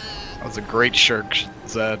 was a great shirk,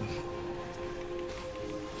 Zed.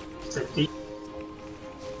 50.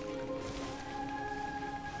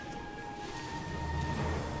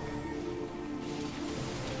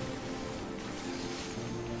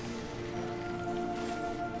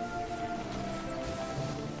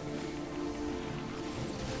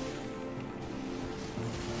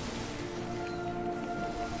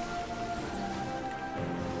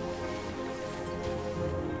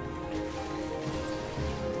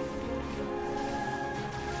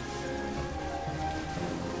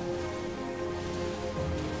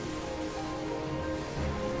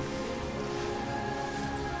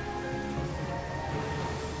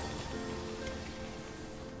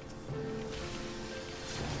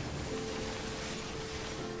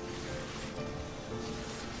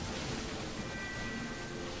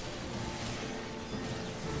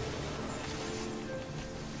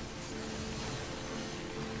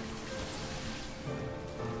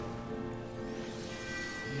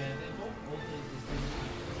 Yeah, they don't rotate this thing.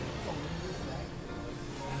 Oh, when it goes back,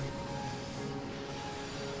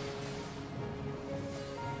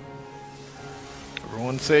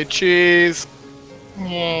 Everyone say cheese.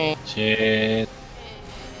 Shit.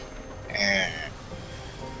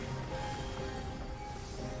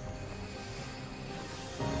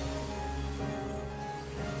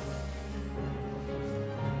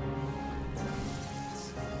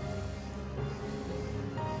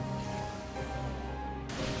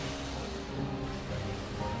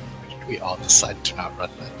 We all decided to not run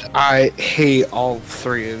that down. I hate all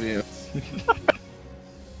three of you.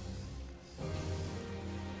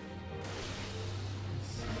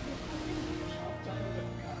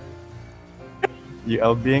 You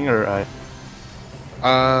LBing or I?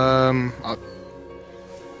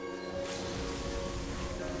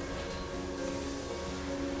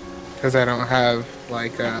 Because I don't have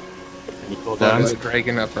like a Any cooldowns?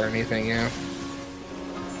 dragon up or anything. Yeah.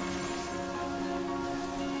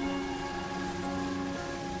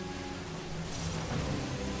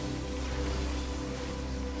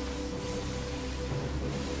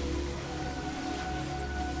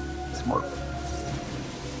 It's more.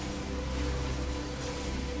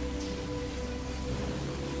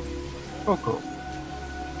 Oh, cool.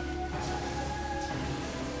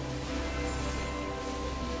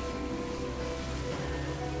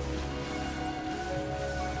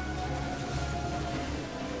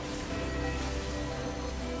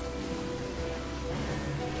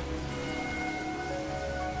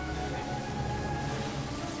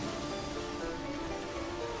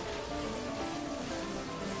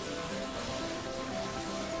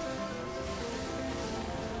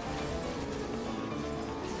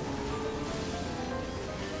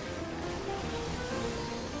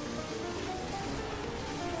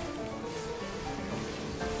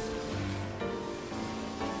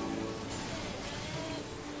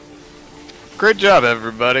 Great job,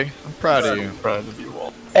 everybody. I'm proud of you. Proud of you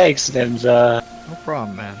all. Thanks, Ninja. No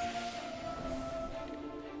problem, man.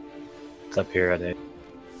 It's up here, I think.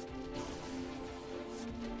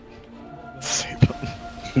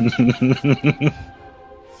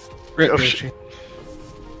 Rip Oh, Richie.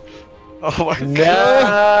 Oh my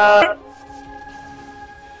god. No!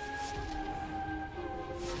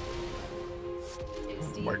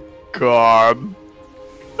 Tasty. God.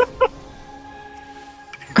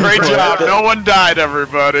 Great job. No one died,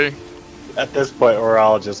 everybody. At this point, we're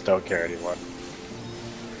all just don't care anymore.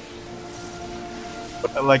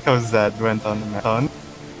 I like how Zed went on the marathon.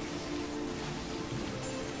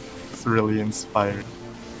 It's really inspired.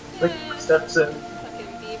 Rick steps in. Fucking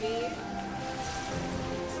BB.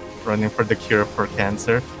 Running for the cure for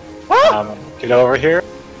cancer. Get over here.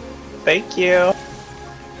 Thank you.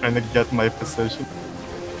 Trying to get my position.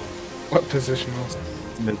 What position was it?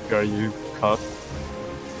 Midgar, you caught.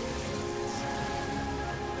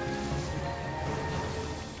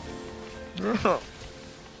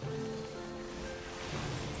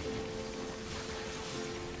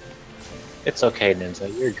 It's okay,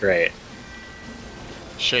 Ninja. You're great.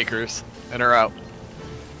 Shakers. In or out?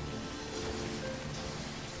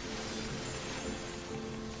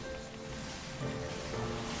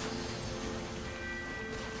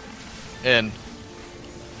 In.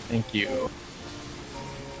 Thank you.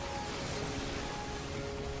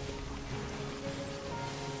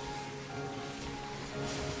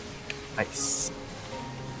 Nice.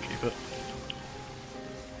 Keep it.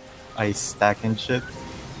 Ice stack and shit.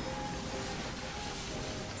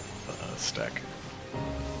 Stack.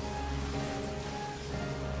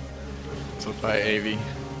 So by AV.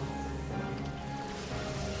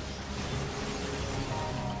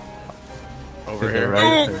 Over To the here.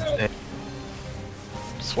 right.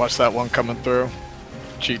 Just watch that one coming through.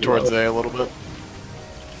 Cheat towards A a little bit.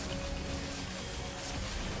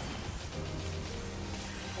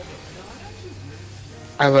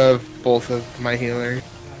 I love both of my healers.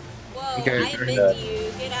 Whoa, You guys I are admit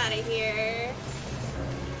you. Get out of here.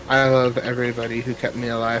 I love everybody who kept me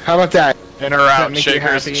alive. How about that? In or that out, make you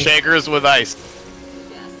shakers, happy? shakers with ice.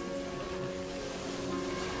 Yes.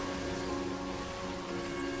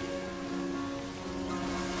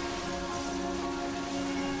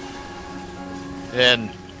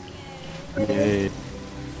 In. Yay.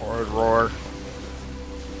 Roar, roar.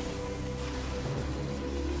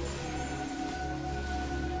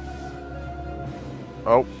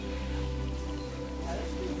 Oh.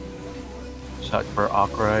 Shot for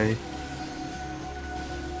Akrai.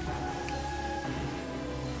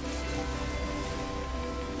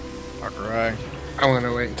 Alright. I want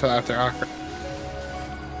to wait until after Akra.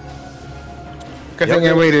 Good thing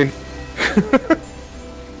I waited.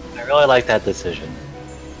 I really like that decision.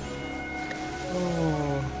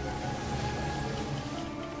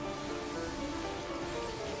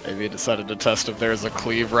 Maybe you decided to test if there's a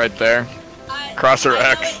cleave right there. I Crosser know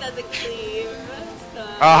X. it doesn't cleave.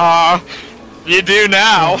 So. You do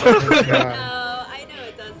now! God. No, I know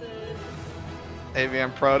it doesn't. Avy,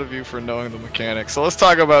 I'm proud of you for knowing the mechanics. So let's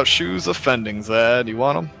talk about shoes offending, Zed. You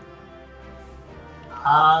want them?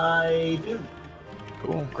 I do.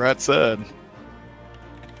 Cool. Congrats, Zed.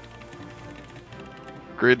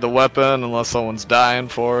 Agreed the weapon unless someone's dying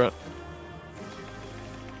for it.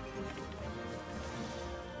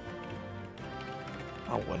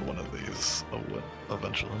 I'll win one of these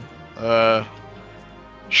eventually.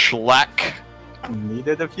 Schlack. Need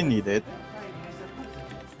it if you need it.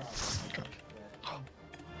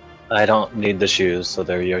 I don't need the shoes, so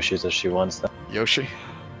they're Yoshi's if she wants them. Yoshi.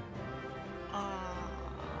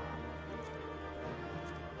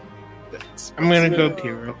 I'm gonna go pee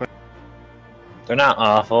real quick. They're not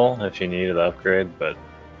awful if you need an upgrade, but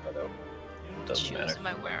I don't, it doesn't shoes matter. am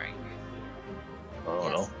I wearing? I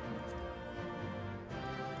don't know.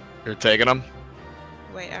 You're taking them?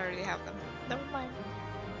 Wait, I already have them. Never mind.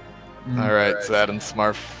 Alright, Zed and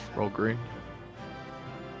Smarf roll green.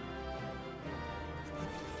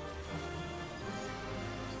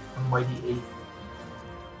 Mighty 8.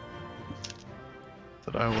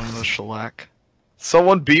 Did I win the shellac?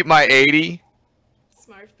 Someone beat my 80?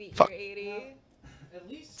 Smart beat Fuck. your 80. At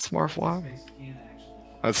least Smurf won? space can actually.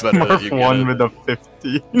 That's better that you Morph get one it. with a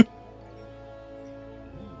 50.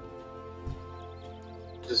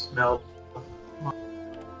 Just melt.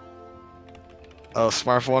 Oh,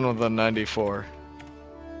 Smurf won with a 94.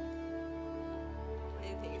 I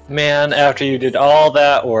think it's- Man, after you did all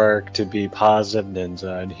that work to be positive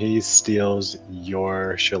ninja, and he steals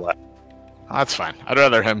your shellac. That's fine. I'd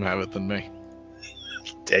rather him have it than me.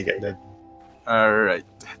 Take it. Alright,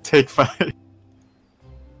 take 5.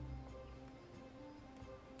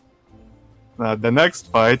 The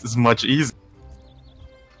next fight is much easier.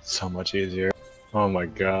 So much easier. Oh my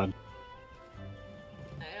god.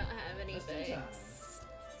 I don't have any books.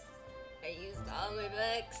 I used all my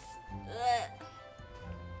books. Ugh.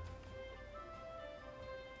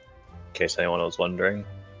 In case anyone was wondering.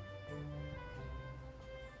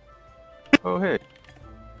 Oh hey.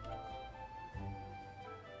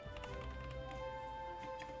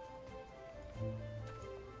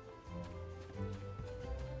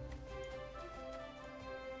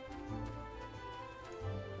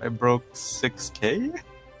 I broke 6k?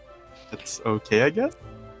 That's okay, I guess?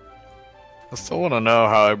 I still want to know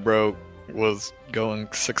how I was going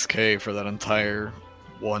 6k for that entire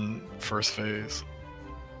first phase.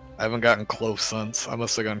 I haven't gotten close since. I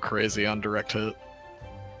must have gone crazy on direct hit.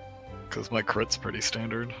 Because my crit's pretty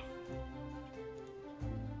standard.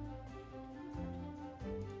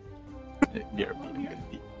 You're beating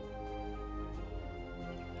good beat.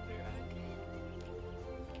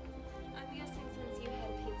 I'm guessing since you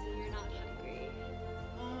had pizza, you're not hungry.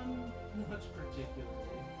 Much particularly.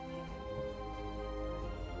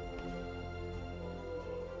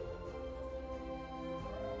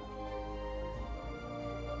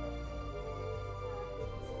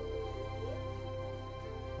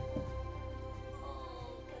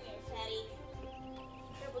 Oh, come here, fatty.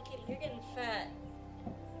 Purple kitty, you're getting fat.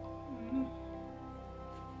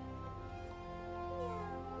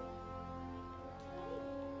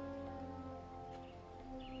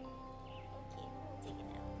 Okay, we'll take it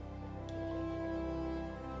out.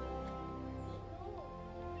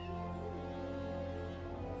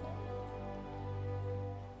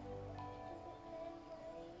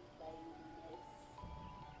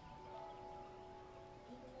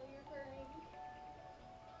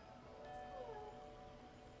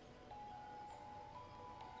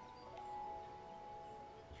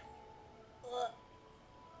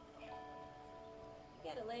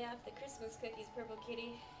 lay off the Christmas cookies, Purple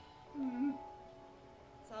Kitty.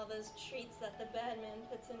 It's all those treats that the bad man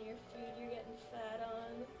puts in your food you're getting fat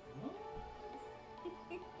on.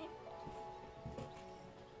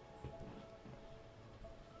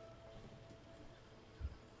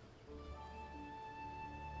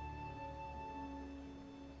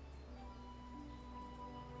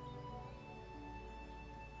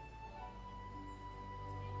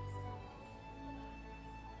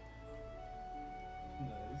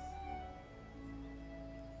 Nice.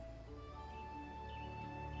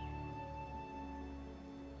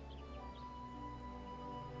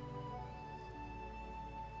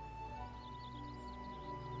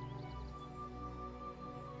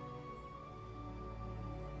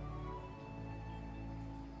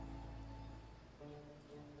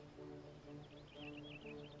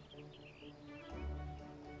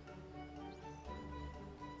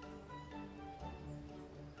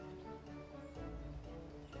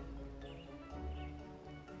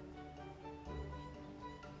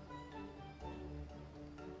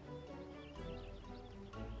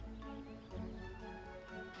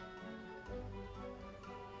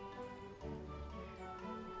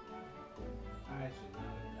 I should not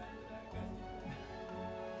have died to that guy.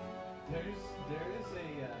 There is a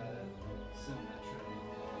symmetry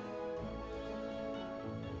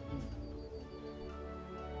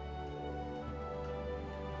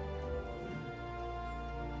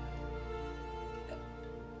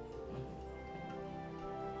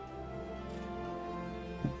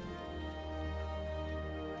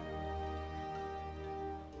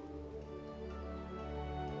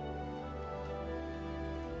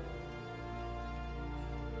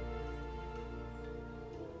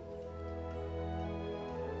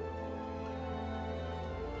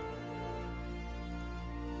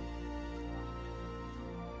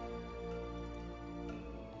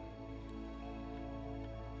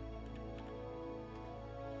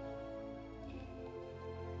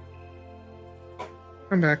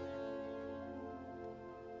I'm back.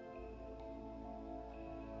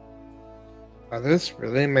 Are those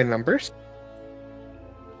really my numbers?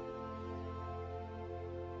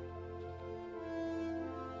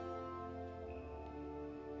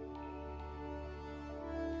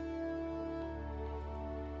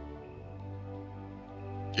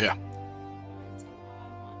 Yeah.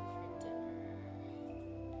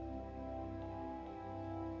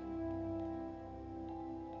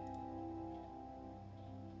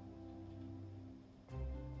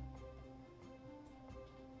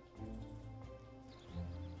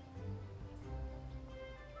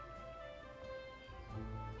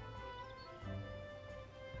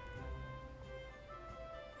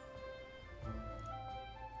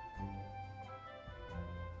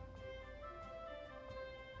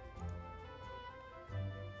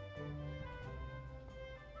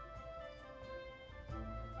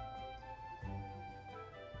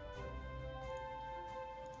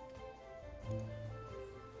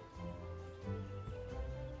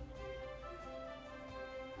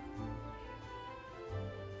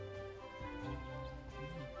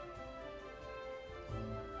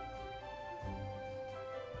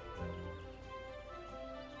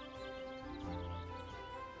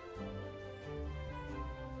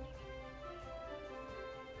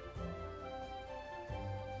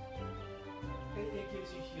 It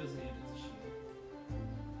gives you heals and it's a shield.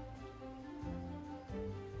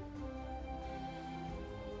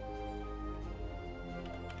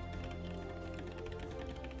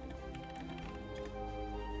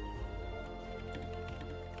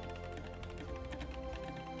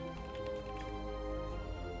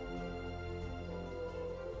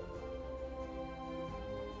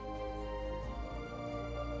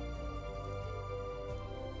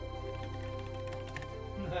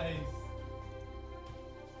 Nice.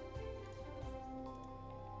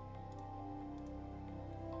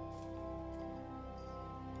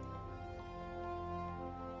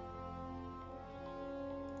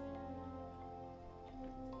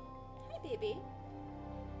 Hi, baby.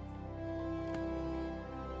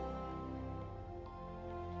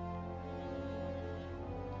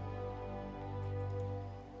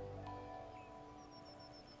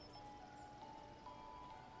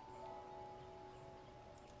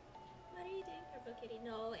 What are you doing, Purple Kitty?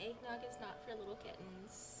 No, eggnog is not for little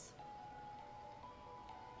kittens.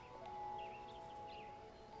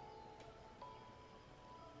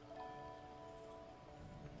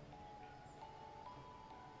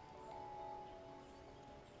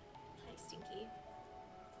 Hi, Stinky.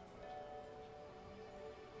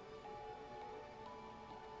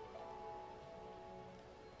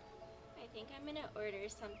 I think I'm gonna order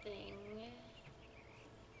something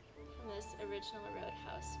from this original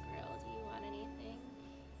Roadhouse grill. Do you want anything?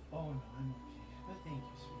 Oh no, I'm okay. But thank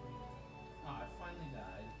you, sweetie. Oh, I finally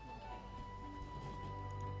died.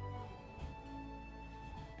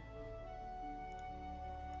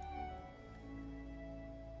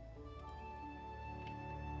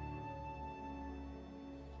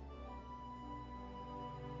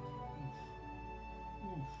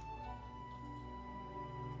 Oof.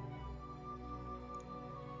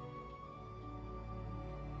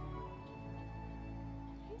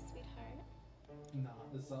 Hi, sweetheart. Nah,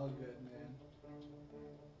 it's all good, man.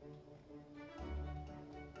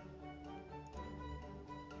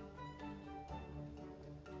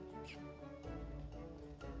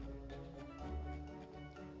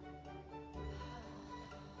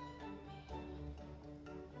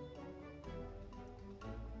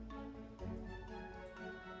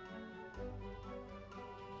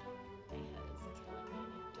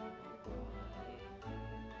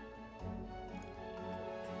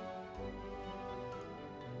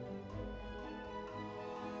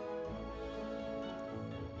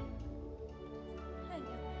 My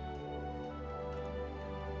head is killing me and I don't know why.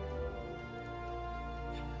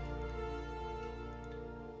 Hang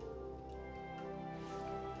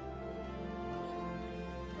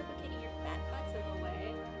Purple Kitty, your fat butt's in the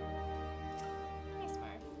way. Hi,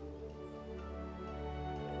 Smurf.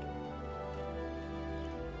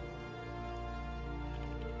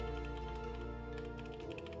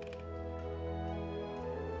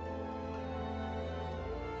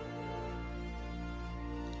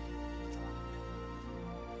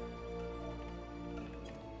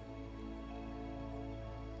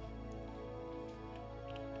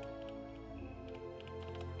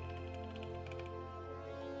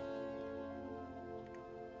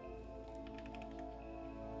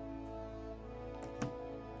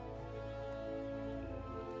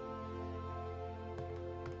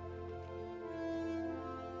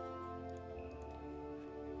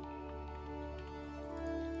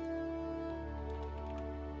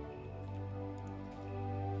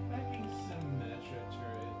 Fucking Symmetra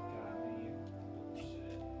turret got me.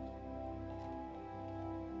 Shit.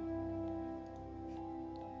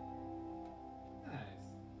 Nice.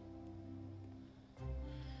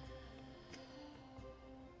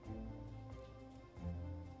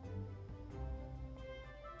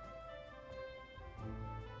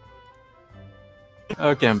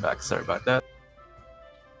 Okay, I'm back. Sorry about that.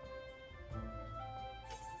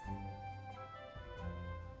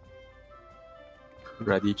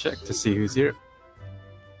 Ready check to see who's here.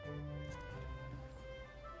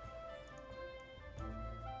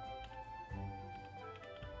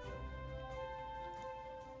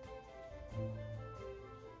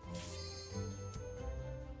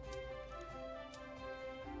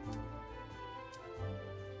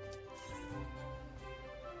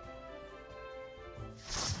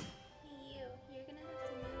 You're gonna have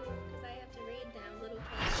to move because I have to raid now, little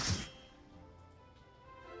cat.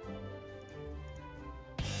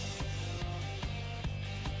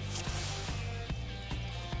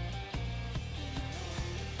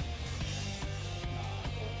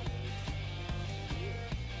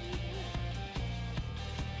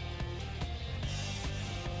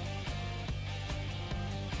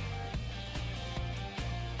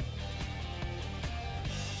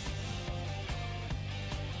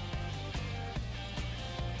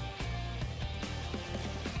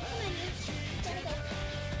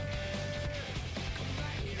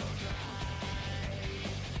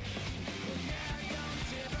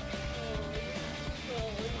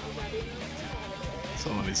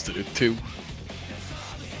 Someone needs to do 2.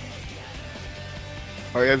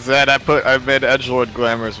 Like I said, I made Edgelord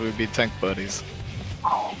Glamours, we'd be tank buddies.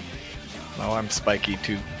 Now I'm spiky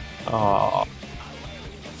too. Oh.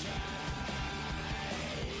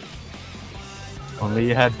 Only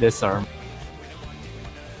you had this arm.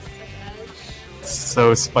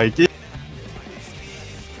 So spiky.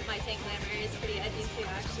 My tank glamour is pretty edgy too,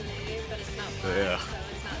 actually, but it's not fun, Yeah. so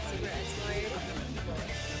it's not super edgelord.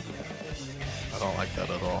 I don't like that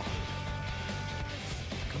at all.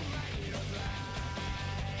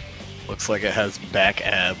 Looks like it has back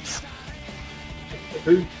abs.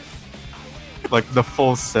 Like the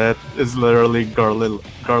full set is literally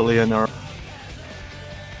Garlean arm.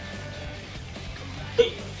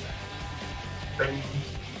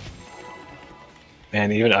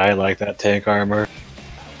 Man, even I like that tank armor.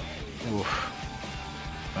 Oof.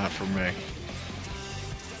 Not for me.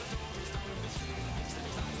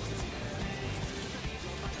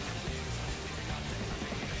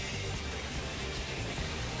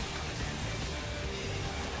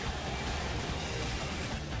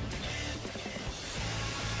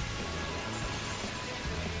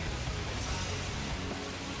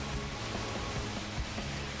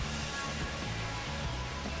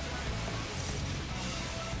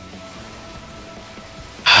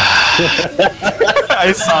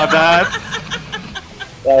 I saw that.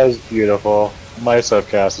 That was beautiful. My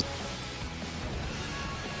subcast is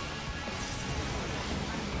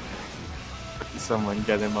Someone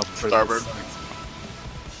get him up for Starboard. this.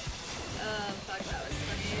 Fuck, that was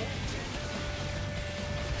funny.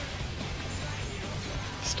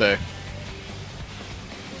 Stay.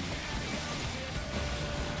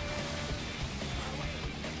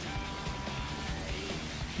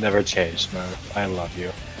 never changed, Murph. I love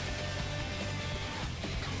you.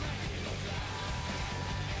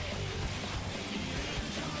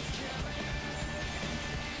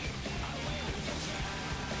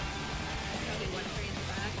 Probably one train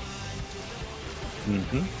back.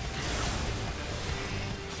 Mm-hmm.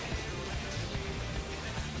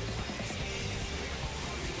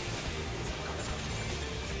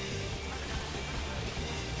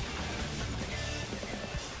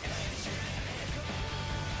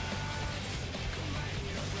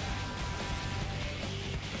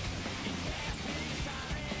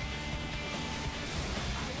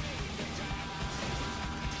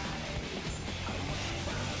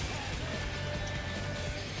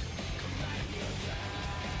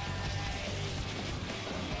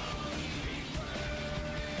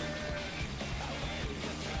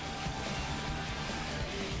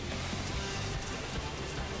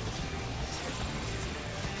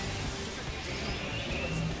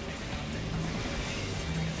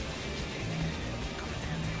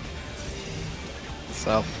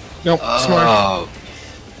 South. Nope, smart. Oh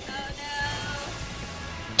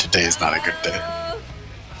Today is not a good day. no!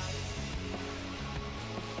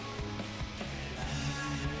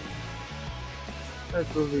 I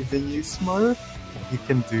believe in you, Smart. You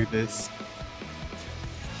can do this.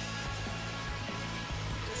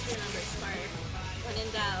 Just remember, smart. When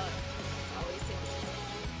in doubt, always take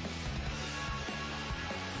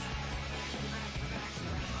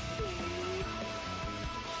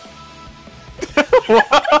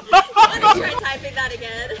Let me try typing that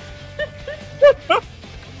again.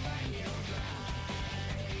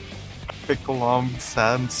 Pickle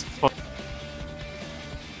Sam's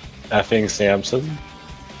Effing Samson.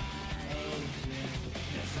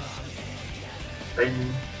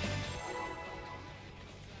 Bing.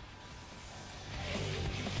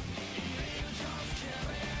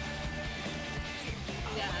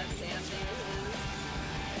 Yeah, Sam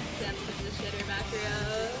Sam's the shitter macro.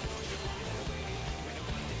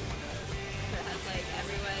 That has like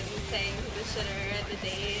everyone saying he's a shitter at the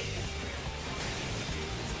date.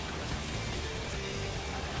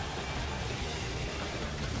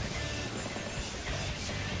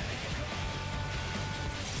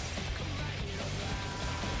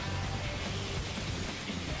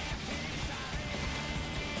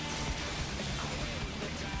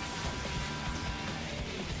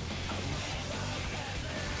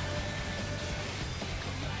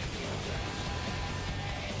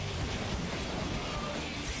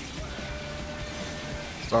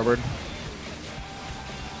 Starboard.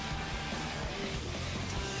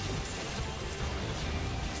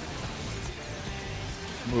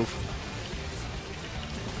 Move.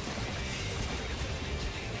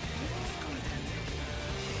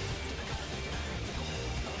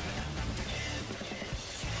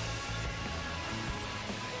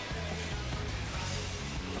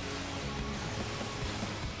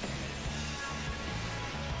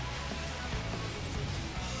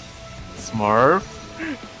 Smurf.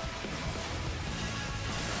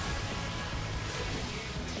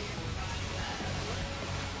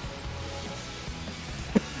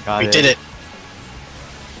 Got We did it.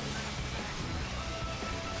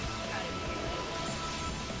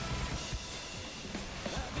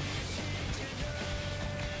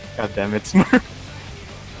 God damn it, Smurf.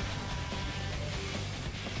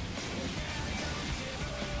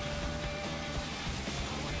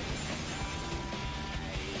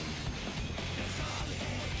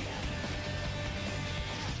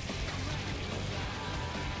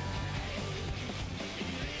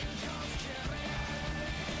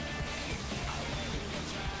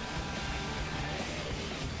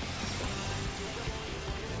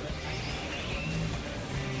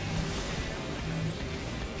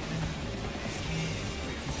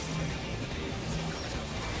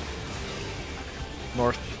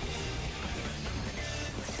 North.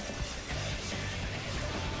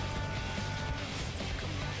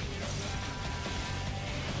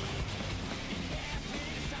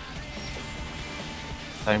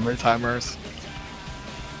 Timer. Timers.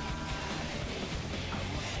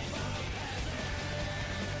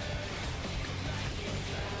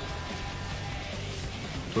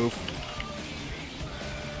 Move.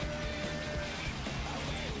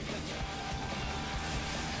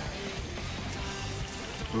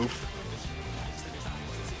 Move.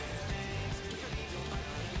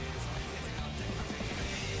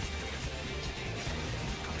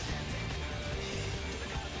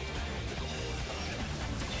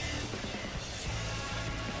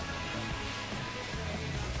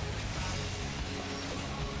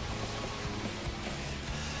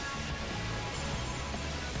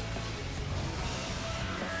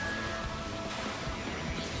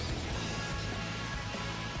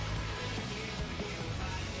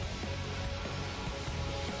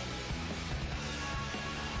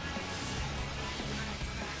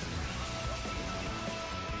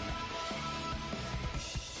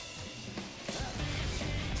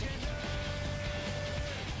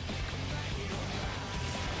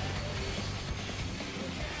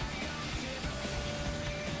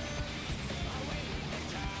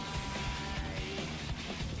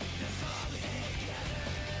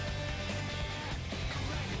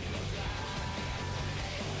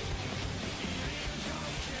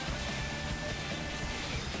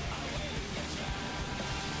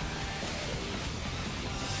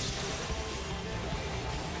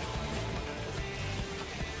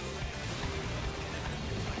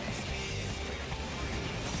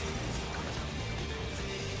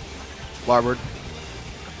 Larboard.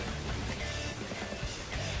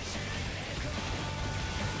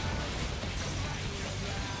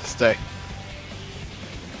 Stay.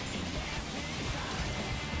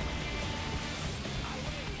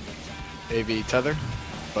 AV tether.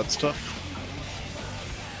 Butt stuff.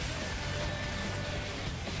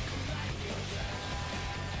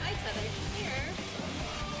 Hi, Tether. Here.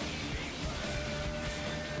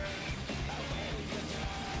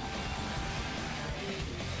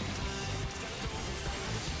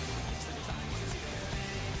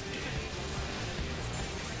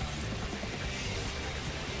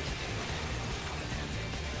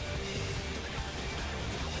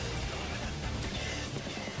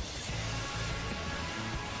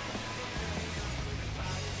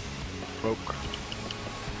 Poke.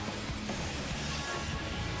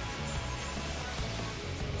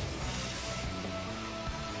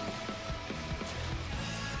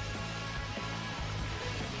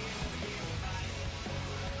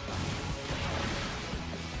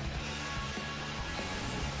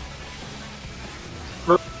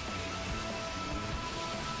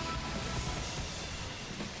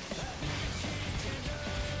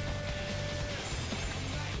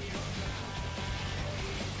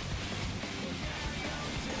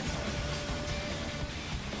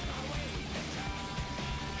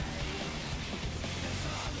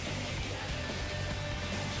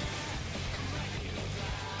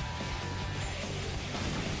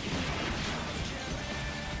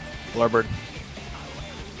 Larboard.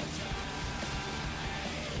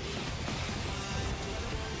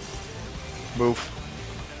 Move.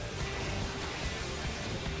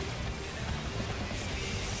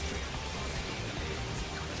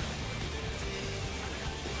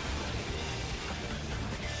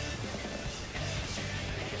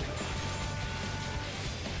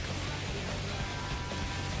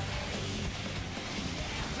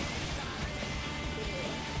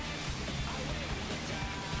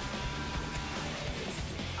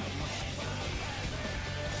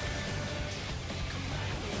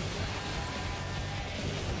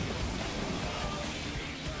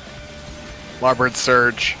 Larboard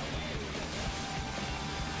surge.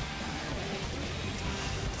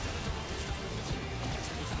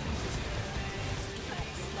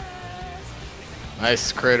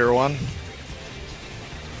 Nice, crater one.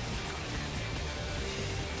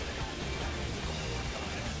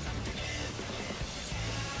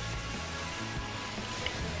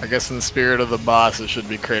 I guess in the spirit of the boss, it should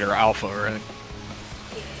be crater alpha, right?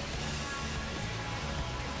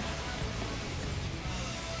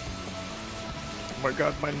 Oh my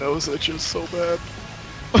god, my nose itches so bad.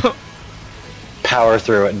 Power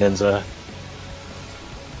through it, Ninja.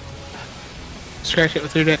 Scratch it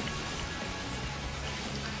with your dick.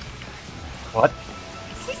 What?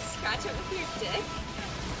 Scratch it with your dick?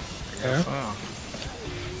 Yeah.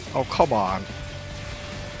 Oh, come on.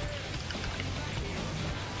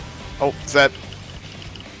 Oh, Zed.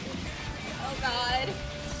 Oh god.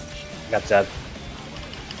 Got Zed.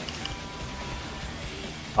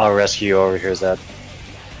 I'll rescue you over here, Zed.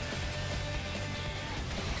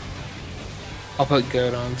 I'll put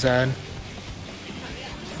goat on Zed.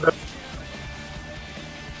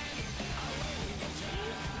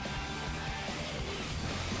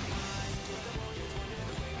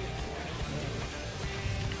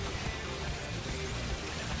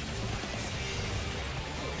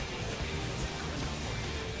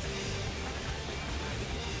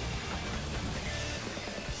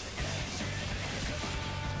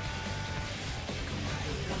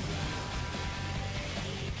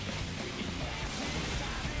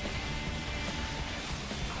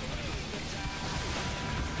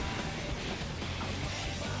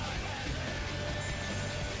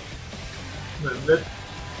 Move it.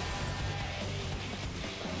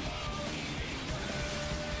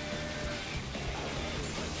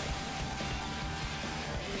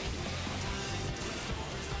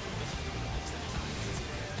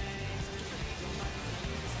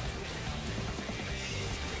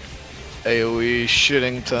 AoE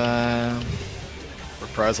shitting time.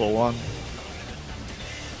 Reprisal 1.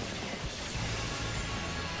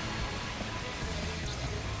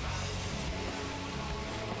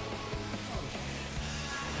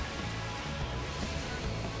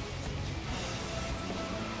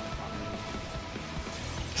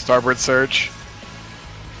 Starboard surge.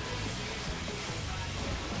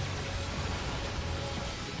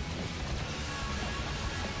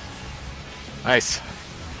 Nice.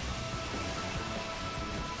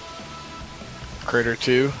 Crater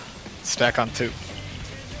 2. Stack on 2.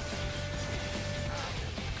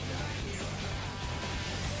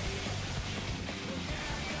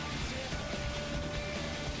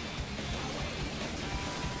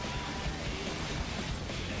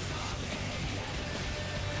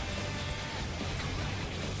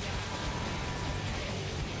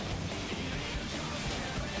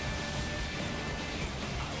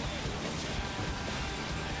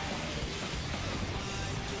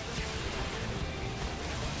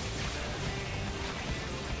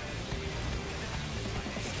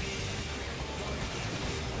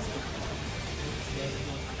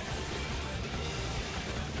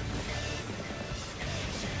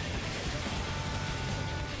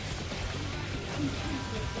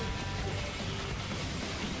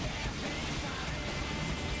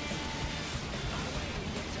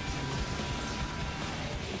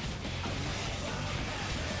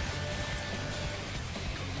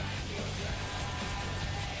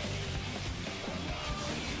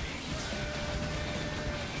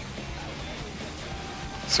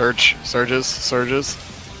 Surges.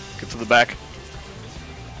 Get to the back.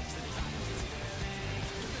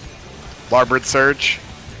 Larboard surge.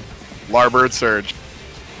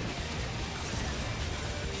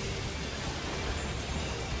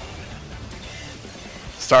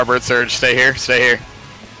 Starboard surge, stay here.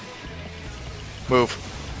 Move.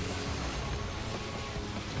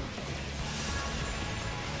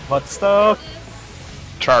 What stuff?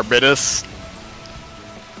 Charbidus.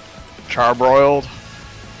 Charbroiled.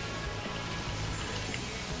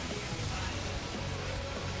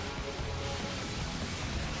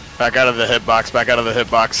 Back out of the hitbox, So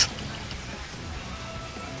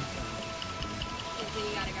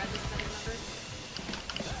you gotta grab this button, remember?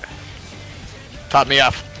 Top me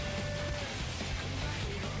off.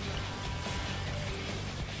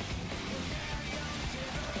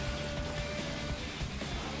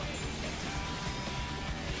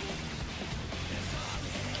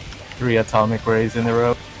 Three atomic rays in a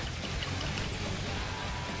row.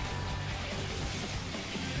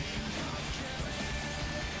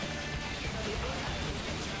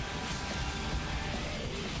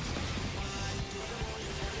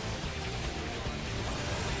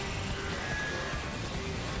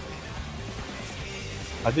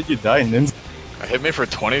 How did you die, Ninja? It hit me for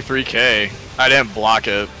 23k. I didn't block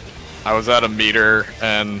it. I was at a meter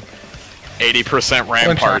and 80%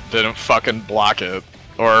 Rampart didn't fucking block it.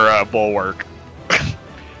 Or Bulwark.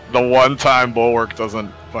 The one time Bulwark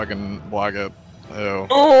doesn't fucking block it. Ew.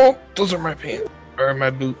 Oh, those are my pants. Or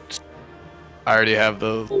my boots. I already have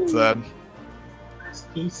those, Zed.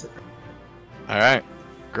 Alright.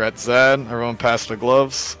 Gret Zed. Everyone pass the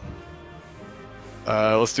gloves.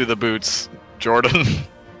 Let's do the boots. Jordan.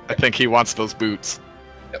 I think he wants those boots.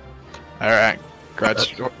 Yep. Alright.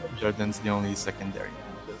 Gretz. Jordan's the only secondary.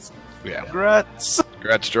 Yeah. Grats!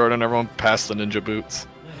 Gretz Jordan. Everyone pass the ninja boots.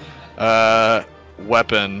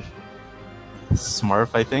 Weapon. Smurf,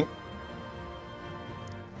 I think.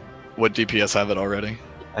 Would DPS have it already?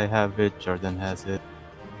 I have it, Jordan has it.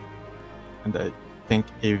 And I think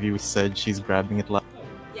Avyuir said she's grabbing it last.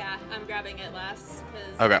 Yeah, I'm grabbing it last.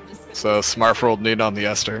 'Cause Okay. I'm just gonna So use Smart rolled need on the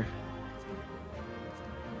Esther.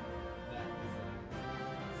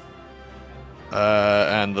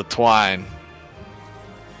 And the Twine.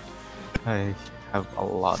 I have a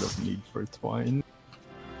lot of need for twine.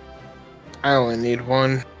 I only need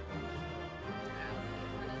one. one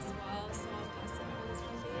as well, so I'll pass it on as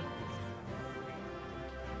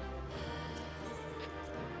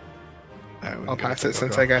Alright, we I'll can pass go, it go,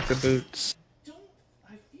 since go. I got the boots.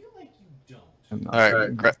 I feel like you don't. I'm not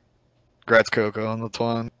Alright, Gretz Coco on the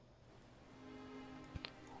Twine.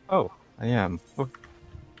 Oh, I am. Oh,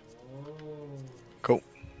 Cool.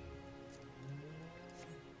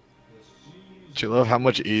 Do you love how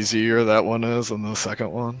much easier that one is than the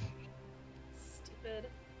second one? Stupid.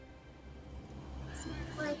 Smart,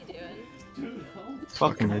 what are you doing?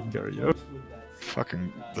 Fucking Edgar, yo.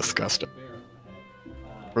 Fucking disgusting.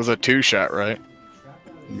 Was a 2-shot, right?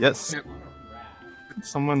 Yes. Yep. Could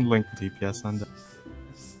someone link DPS on that?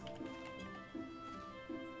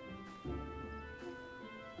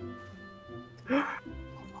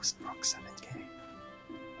 Almost broke 7k.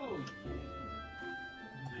 Oh,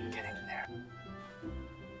 Getting there.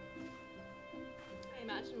 I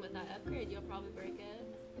imagine with that upgrade, you'll probably break it.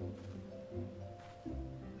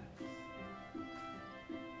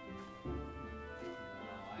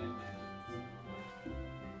 I imagine.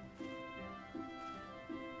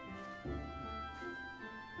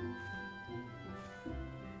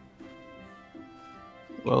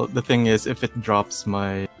 Well, the thing is, if it drops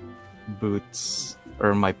my boots,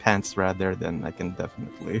 or my pants rather, then I can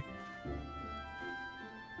definitely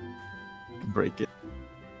break it.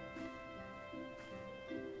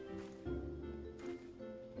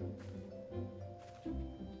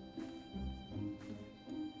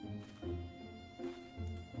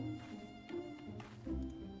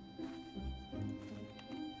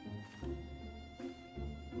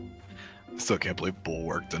 Still can't believe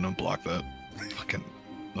Bulwark didn't block that fucking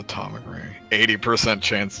atomic ray. 80%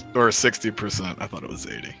 chance, or 60%. I thought it was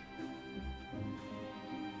 80.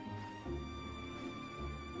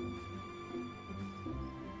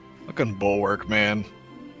 Fucking Bulwark, man.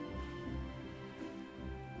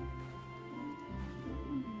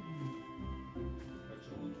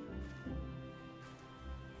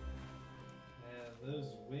 Yeah, those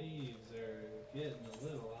waves are getting a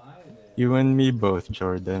little high there. You and me both,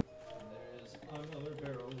 Jordan. There's another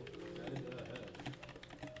barrel right ahead.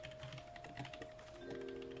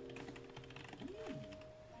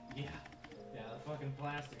 Yeah, yeah, the fucking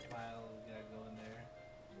plastic pile we got going there.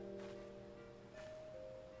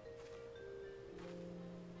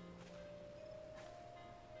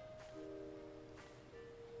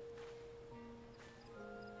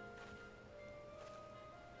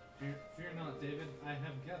 Fear not, David. I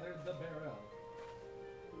have gathered the barrel.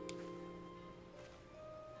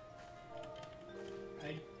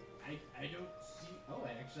 I don't see. Oh,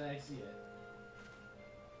 actually, I see it.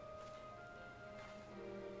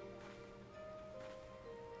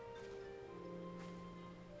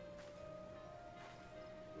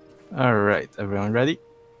 Alright, everyone ready?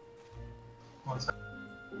 One second.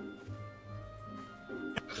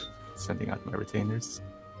 Sending out my retainers.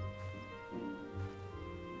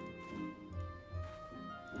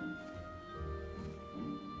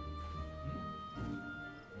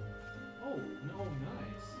 Oh, no,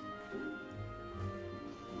 nice.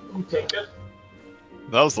 Okay, good.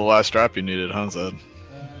 That was the last drop you needed, huh, Zed?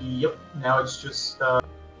 Yep. Now it's just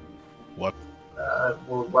What?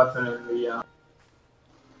 well, weapon and the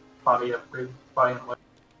body upgrade, body and leg.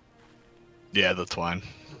 Yeah, the twine.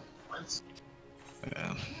 Points. Yeah.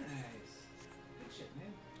 Nice. Good shit,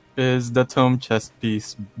 man. Is the tome chest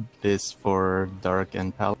piece this for Dark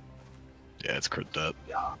and Pal? Yeah, it's crit dead.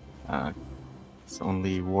 Yeah. It's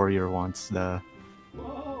only Warrior wants the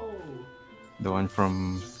Whoa! one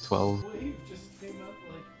from 12. Wave just came up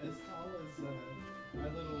like as tall as our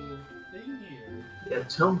little thing here. Yeah,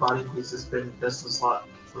 tome body piece has been business slot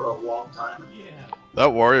for a long time. Yeah.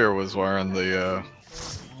 That warrior was wearing the, Onto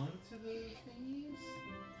the thingies?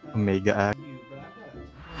 Omega Act. You, but I've got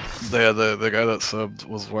a ton. the guy that subbed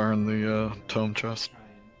was wearing the, tome chest. Try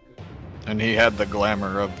and go. And he had the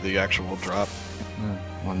glamour of the actual drop.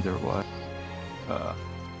 Wonder what.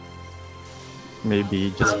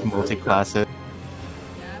 Maybe just multi-class it.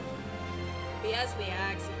 Yeah. If he has the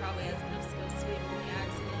axe, he probably has enough skills to be able to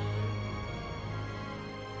axe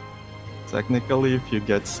it. Technically, if you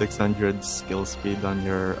get 600 skill speed on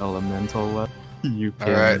your elemental, you can.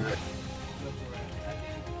 Alright.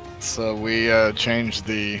 So we changed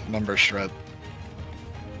the number shred.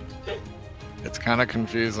 It's kind of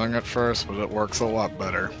confusing at first, but it works a lot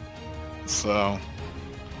better. So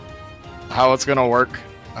how it's gonna work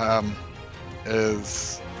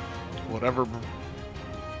is whatever.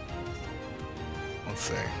 Let's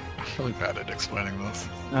see. I'm really bad at explaining this.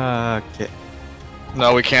 Okay.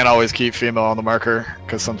 No, we can't always keep female on the marker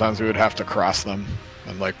because sometimes we would have to cross them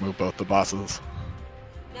and like move both the bosses.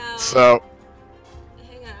 Now, So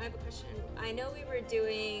hang on, I have a question. I know we were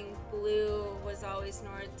doing blue was always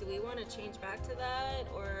north. Do we want to change back to that,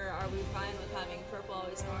 or are we fine with having purple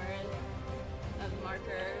always north of the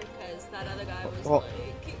marker? Because that other guy was Well-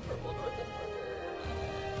 like, keep purple north of marker.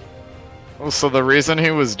 Well, so the reason he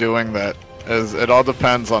was doing that is it all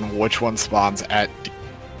depends on which one spawns at D.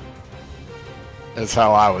 Is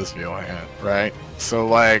how I was viewing it, right? So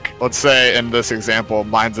like, let's say in this example,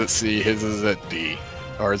 mine's at C, his is at D,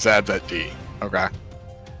 or Zed's at D, okay?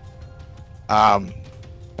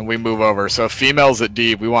 and we move over. So if female's at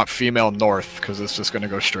D, we want female north because it's just going to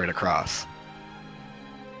go straight across.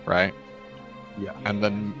 Right? Yeah. And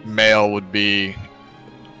then male would be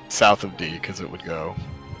south of D because it would go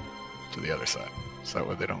to the other side. So that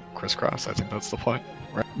way they don't crisscross. I think that's the point.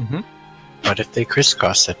 Right? Mm-hmm. But if they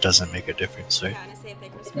crisscross, that doesn't make a difference, right? Yeah, to say if they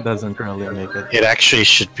crisscross. Doesn't really make it. It actually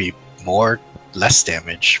should be less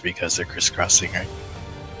damage because they're crisscrossing, right?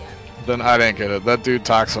 Then I didn't get it. That dude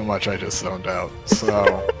talked so much I just zoned out.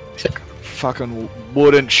 So fucking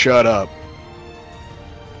wouldn't shut up.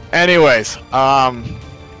 Anyways,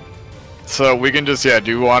 so we can just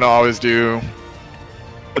do you want to always do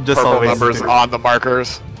Just purple always numbers do- on the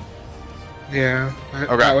markers? Yeah.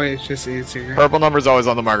 Okay. That way it's just easier. Purple numbers always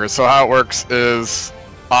on the markers. So how it works is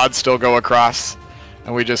odds still go across,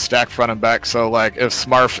 and we just stack front and back. So like if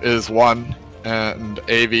Smarf is 1 and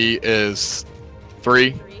AV is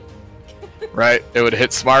 3, right? It would hit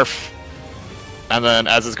Smarf, and then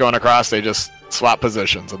as it's going across, they just swap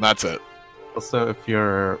positions, and that's it. Also, if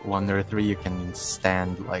you're 1 or 3, you can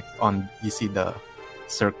stand like on. You see the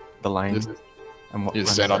line. Just- and You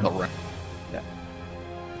just stand on the ring. ring. Yeah.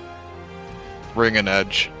 Ring and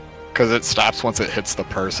edge, because it stops once it hits the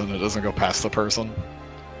person. It doesn't go past the person.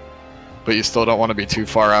 But you still don't want to be too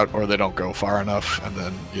far out, or they don't go far enough, and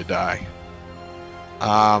then you die.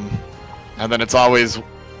 And then it's always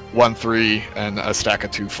 1-3 and a stack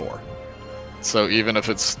of 2-4. So even if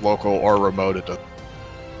it's local or remote, it doesn't.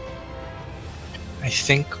 I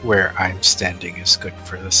think where I'm standing is good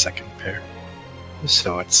for the second pair.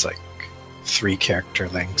 So it's like 3 character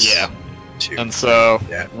lengths. Yeah. 2. And so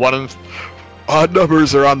Yeah. odd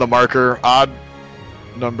numbers are on the marker. Odd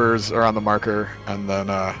numbers are on the marker, and then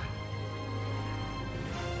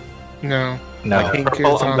No. No, Pink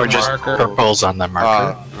purple is on or the just marker. purple's on the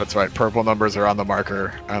marker. that's right. Purple numbers are on the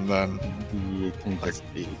marker, and then You can just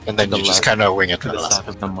be. And then to you the just left, kind of wing it to to the the south left.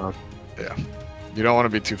 of the mark. you don't want to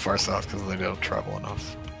be too far south because they don't travel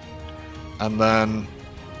enough. And then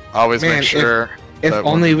always Man, make sure. If that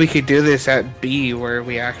only we could do this at B where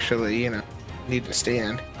we actually, need to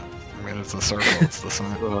stand. I mean, it's a circle. It's the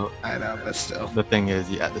same. Well, I know, but still. the thing is,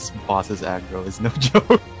 yeah, this boss's aggro is no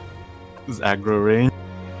joke. This aggro range.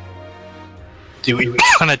 Do we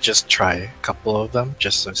want to just try a couple of them,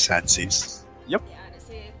 just so Sad sees? Yeah, to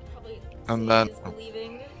say it probably And safe then- is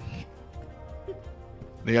believing.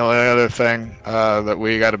 The only other thing that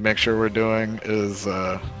we got to make sure we're doing is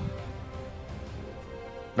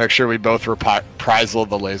make sure we both reprisal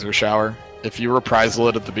the laser shower. If you reprisal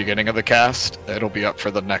it at the beginning of the cast, it'll be up for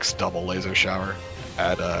the next double laser shower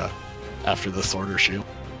at after the Sorter Shield.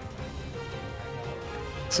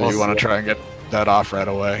 So you want to try and get that off right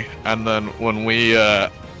away. And then when we,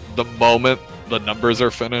 the moment the numbers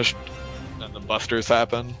are finished and the busters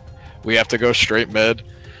happen, we have to go straight mid,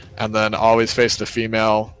 and then always face the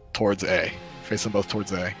female towards A. Face them both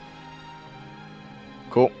towards A.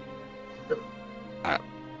 Cool.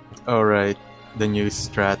 Alright, the new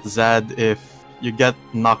strat. Zad, if you get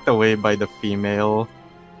knocked away by the female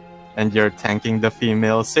and you're tanking the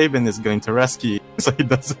female, Sabin is going to rescue you, so he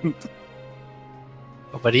doesn't.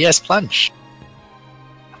 But he has plunge.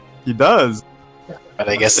 He does. But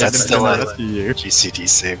I guess that's Sabin's still gonna a rescue you. GCD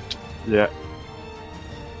saved. Yeah.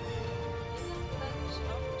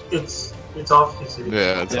 It's off GCD.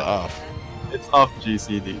 Yeah, it's Yeah. off. It's off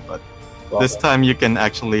GCD, but this time you can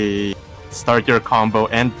actually start your combo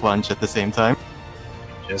and plunge at the same time.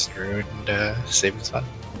 Just ruined Sabin's fun.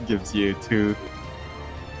 Gives you 2.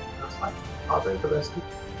 That's fine. I'll take the rescue.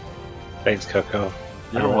 Thanks, Coco.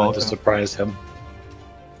 I You're wanted welcome. to surprise him.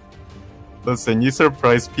 Listen, you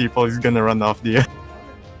surprise people, he's gonna run off the edge.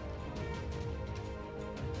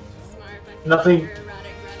 Smart, but Nothing- your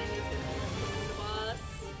erratic running is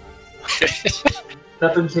gonna the boss.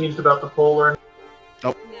 Nothing changed about the polar.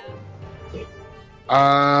 No.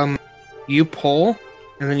 You pull,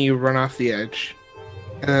 and then you run off the edge.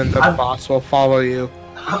 And then the I'm- boss will follow you.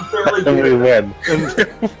 I'm fairly And we good. win.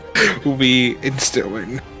 We instant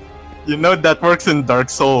win. You know that works in Dark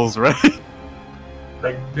Souls, right?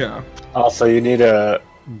 Like, Yeah. Also, you need a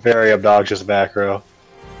very obnoxious macro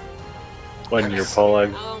when you're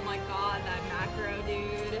pulling. Oh my god, that macro,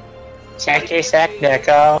 dude. Check your sack,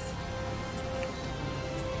 Nico.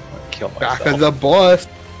 Kill Back myself. of the boss.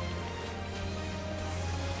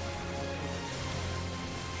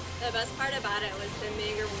 The best part about it was him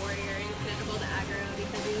being a warrior and couldn't hold aggro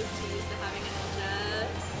because he was too used to having a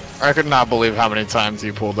ninja. I could not believe how many times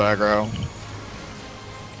you pulled aggro.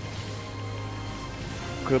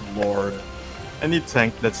 Good lord. Any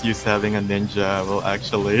tank that's used to having a ninja will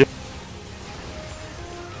actually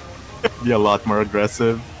be a lot more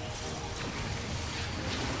aggressive.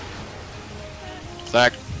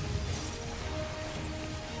 Zach,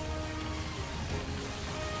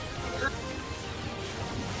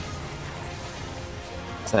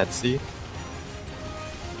 It's at sea.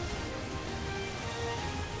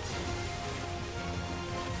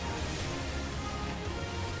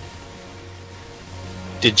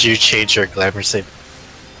 Did you change your glamour save?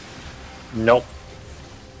 Nope.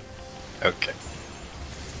 Okay.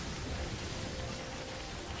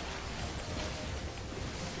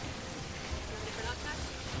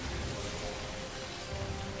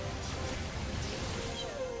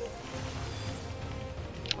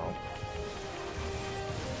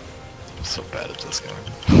 I'm so bad at this game.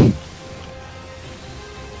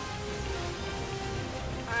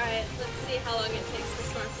 Alright, let's see how long it takes for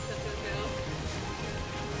Smart to cook Coco.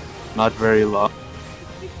 Not very long.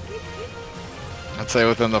 I'd say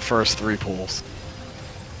within the first 3 pools.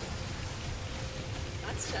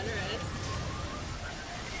 That's generous.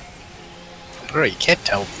 Bro, you can't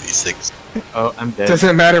tell these things. Oh, I'm dead.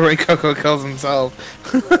 Doesn't matter when Coco kills himself.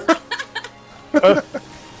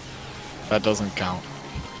 That doesn't count.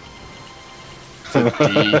 The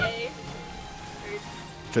D. Okay.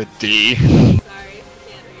 The D. Sorry,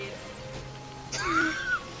 can't read.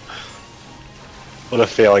 What a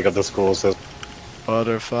failing of the school system.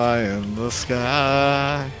 Butterfly in the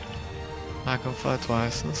sky. I can fly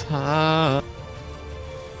twice as high.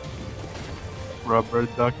 Rubber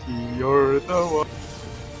ducky, you're the one.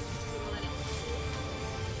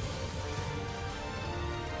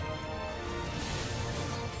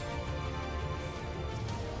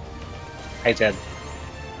 Hi, Ted.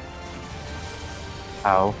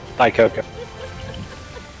 Ow. Hi, Coco.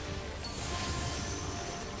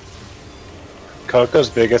 Coco's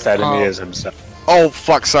biggest enemy is himself. Oh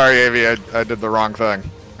fuck, sorry Avi, I did the wrong thing.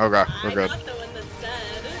 Okay, we're I'm good. not the one that's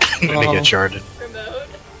dead. I'm gonna get Jordan. Remote.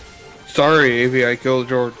 Sorry, Avi, I killed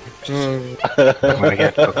Jordan. I'm gonna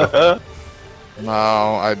get Coco.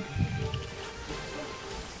 No,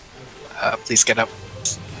 Please get up.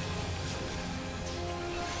 Check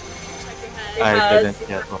your head. I didn't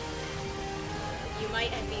get one. You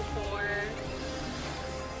might at B4.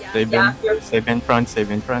 Yeah. Save in front,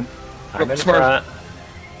 save in front. I'm in Smart. front.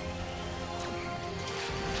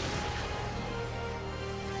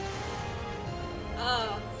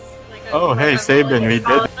 Oh, like a Oh, hey, Sabin, we did it.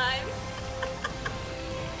 time.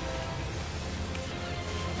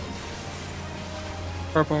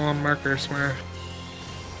 Purple on marker, Smurf.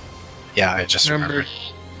 Yeah, I just Remember, remembered.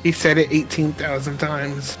 he said it 18,000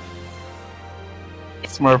 times.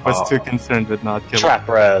 Smurf was Oh. too concerned with not killing. Trap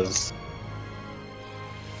res.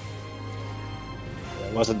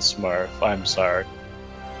 It wasn't Smurf. I'm sorry.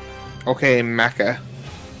 Okay, Mecca.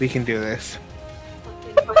 We can do this.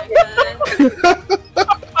 Fucking Becca.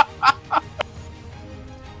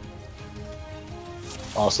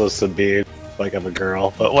 Also, Sabine, like I'm a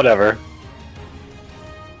girl, but whatever.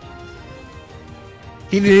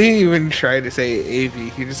 He didn't even try to say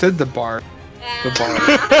AV, he just said the bar. The bar.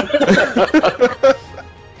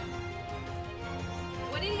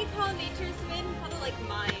 What did he call nature's min? He called it like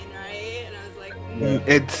mine, right? And I was like,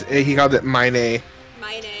 He called it mine A.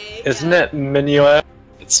 mine A. Isn't it Minuet?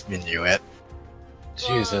 It's Minuet.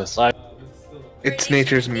 Jesus, I. It's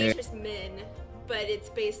nature's min. Nature's min, but it's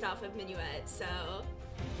based off of Minuet, so.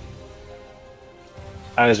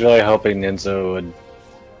 I was really hoping Ninja would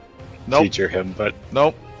nope, feature him, but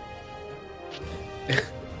nope,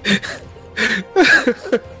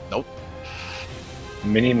 nope.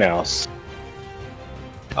 Minnie Mouse.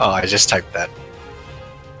 Oh, I just typed that.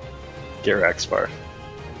 Get Rex bar.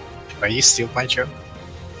 Are you steal my joke?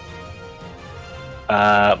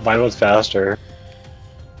 Mine was faster.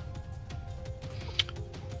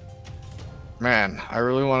 Man, I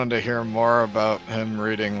really wanted to hear more about him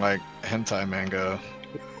reading like hentai manga.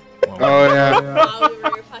 Oh yeah. While we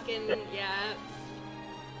were fucking, yeah.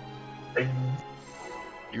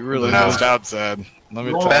 You really No. missed out, Zed. Let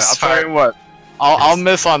me tell you. I'll Best tell you part- what. I'll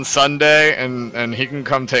miss on Sunday, and he can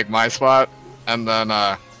come take my spot, and then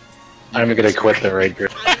I'm gonna quit the raid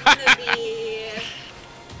group. I'm gonna be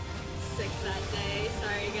sick that day.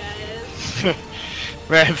 Sorry, guys.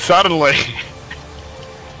 Man, suddenly.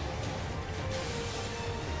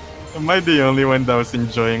 Am I the only one that was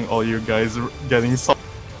enjoying all you guys getting so?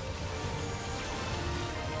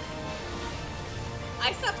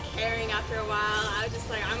 I stopped caring after a while. I was just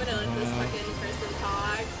like, I'm gonna let this fucking person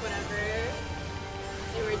talk, whatever.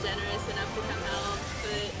 They were generous enough to come help,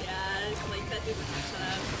 but yeah, like that dude was like, shut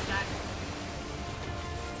up, back.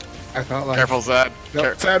 I felt like. Careful, Zed.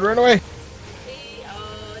 Nope, Sad, run away.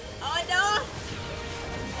 Oh no!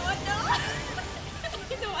 Oh no!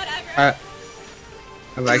 Whatever.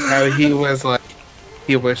 I like how he was like,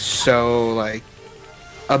 he was so like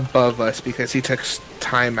above us because he took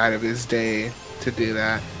time out of his day to do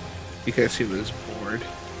that because he was bored.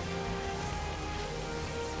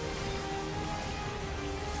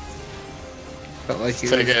 Felt like he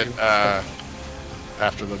Take was it doing-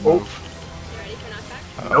 after the Oh. move. You ready for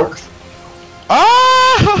knockback? That Nope. works.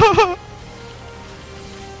 Ah!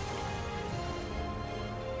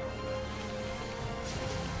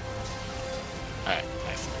 Alright,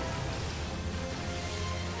 nice.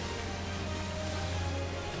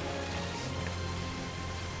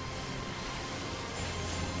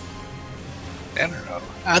 I don't know.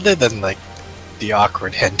 Other than like the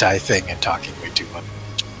awkward hentai thing and talking way too much,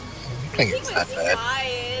 I don't think He it's was that bad.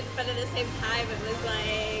 fine, but at the same time, it was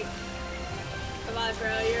like, come on,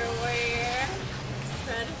 bro, you're a warrior.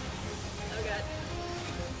 Fred. Oh god.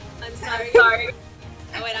 I'm sorry.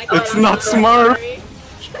 Oh wait, I can't. It's not smart. Sorry.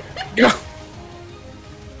 Go.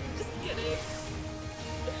 Just kidding.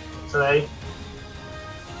 Today,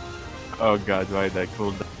 Oh god, why did I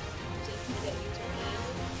cool down? Just kidding,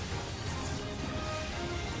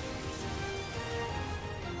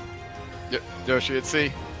 Jordan. Yoshi at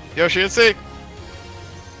sea. Yoshi at sea!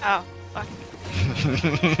 Oh, fuck.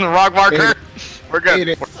 Wrong marker! We're Ate good.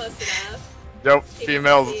 it. Close enough. Nope, Maybe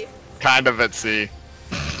females see. kind of at sea.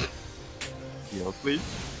 Heal, please.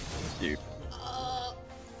 Oh,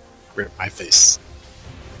 Rip my face.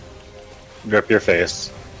 Rip your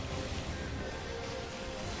face.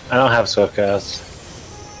 I don't have Swiftcast.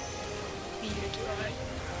 Neither do I.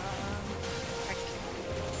 I can-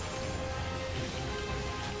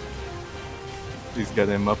 Please get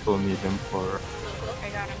him up, we'll need him for... local. I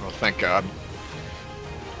got him. Well, thank God.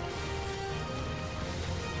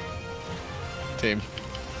 Team.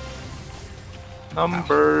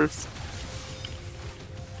 Numbers!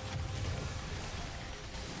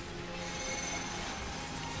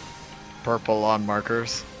 Purple on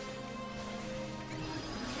markers.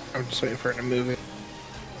 I'm just waiting for it to move it.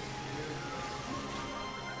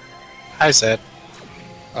 Hi, Zed.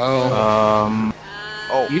 Oh,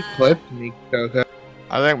 Oh. you clipped me, Coco.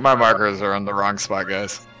 I think my markers are in the wrong spot,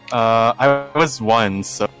 guys. I was 1,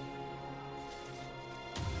 so...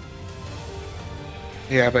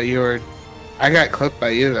 Yeah, but you were. I got clipped by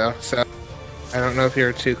you though, so I don't know if you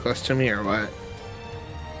were too close to me or what.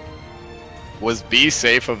 Was B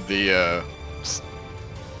safe of the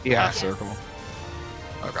Yeah. half circle?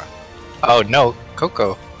 Okay. Oh no,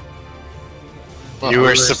 Coco. Well, You were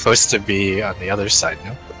others- supposed to be on the other side,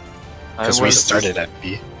 no? I Because we was- started at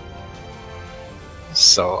B.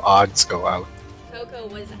 So odds go out. Coco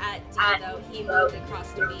was at D though. He moved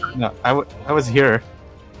across to B. No, I was here.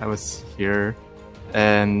 I was here.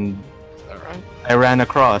 And Is that right? I ran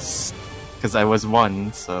across. Because I was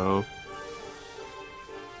 1, so...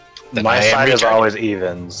 Then My I am side is retarded. always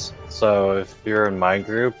evens. So if you're in my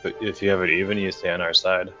group, if you have it even, you stay on our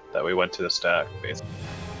side. That we went to the stack, basically.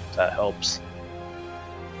 That helps.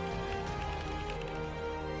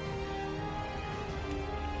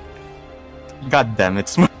 God damn it,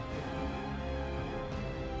 Smart.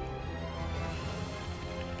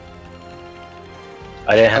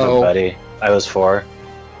 I didn't have Oh. a buddy. I was 4.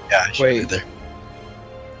 Yeah, I should Wait. have been there.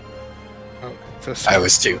 Oh, so I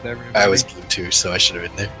was sorry too. with everybody. I was blue too, so I should have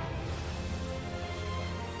been there.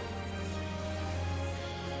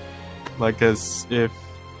 Like, as if...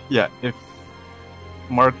 Yeah, if...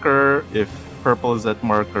 Marker, if purple is at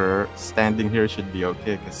marker, standing here should be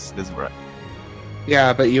okay, because this is right.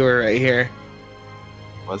 Yeah, but you were right here.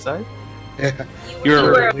 Was I? Yeah. You were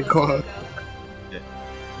were really close. Coco.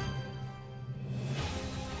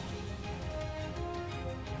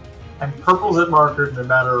 and purple's at marker no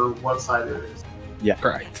matter what side it is.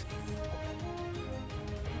 Correct.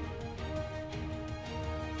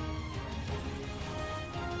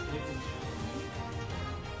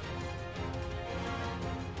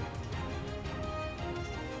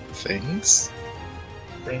 Things?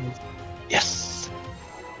 Things. Yes!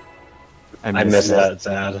 I missed miss that,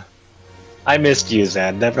 Zad. I missed you,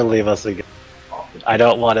 Zad. Never leave us again. I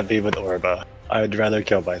don't want to be with Orba. I would rather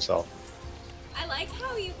kill myself. I like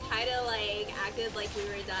how you kind of like acted like we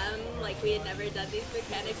were dumb, like we had never done these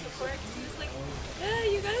mechanics before. 'Cause he was like, "Yeah,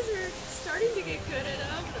 you guys are starting to get good at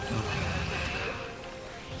them." And I was like,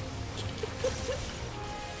 okay.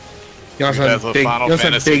 You also That's have a big, Final you also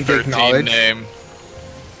have Fantasy big dick 13 knowledge. name.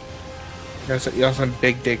 You also have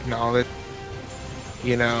big dick knowledge.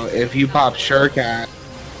 You know, if you pop Shurkat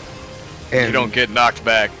and You don't get knocked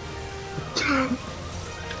back.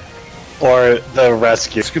 Or the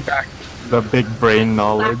rescue. scoot back. The big brain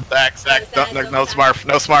knowledge. Zach, no Smarf,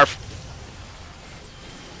 no Smarf.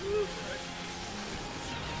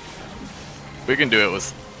 We can do it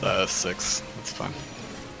with 6. That's fine.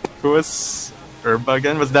 Who was Herba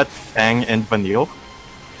again? Was that Fang and Vanille?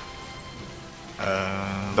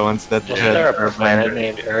 The ones that Isn't had there a Herba planet and-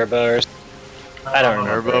 named Urba or something? I don't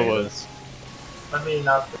remember. Urba any of was- this. Let me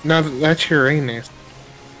not. No, that's Uranus.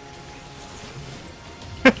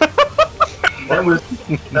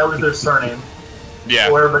 That was their surname. Yeah.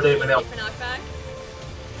 Wherever they went out. For knockback.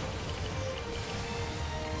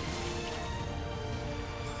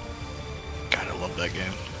 God, I love that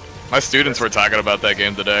game. My students were talking about that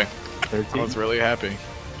game today. 13. I was really happy.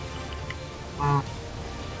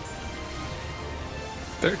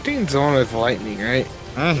 13's the one with lightning, right?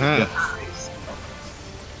 Mm-hmm.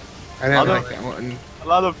 I didn't Although- like that one. A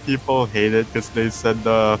lot of people hate it because they said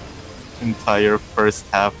the entire first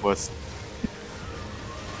half was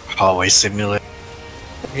Hallway simulator.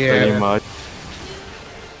 Yeah. pretty much.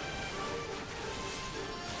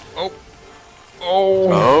 Oh.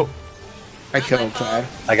 Oh, I killed Tad.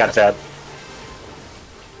 I got that.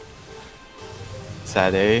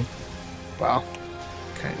 sad A. Well,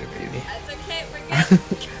 kind of maybe. That's okay, we're good.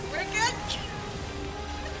 We're good.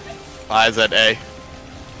 Eyes at A.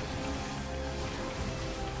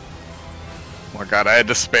 Oh my god, I had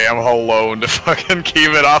to spam hello to fucking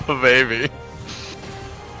keep it off of Avy.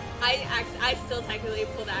 I still technically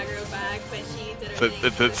pulled aggro back, but she did her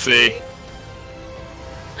It's thing. at C.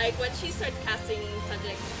 Like, when she starts casting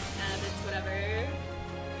subject habits, whatever,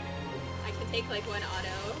 I can take, like, one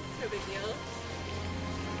auto. No big deal.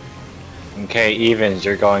 Okay, evens,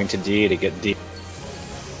 you're going to D to get D.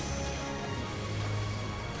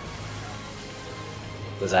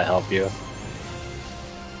 Does that help you?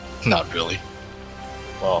 Not really.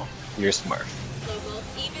 Well, you're smart. Global.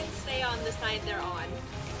 Even stay on the side they're on.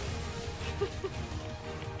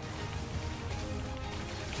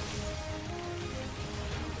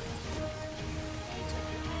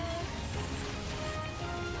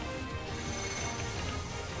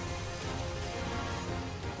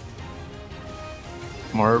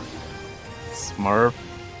 Smurf. Smurf.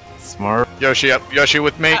 Smurf. Yoshi up. Yoshi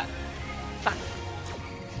with me.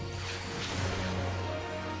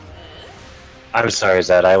 I'm sorry,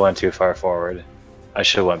 Zed, I went too far forward. I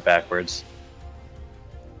should have went backwards.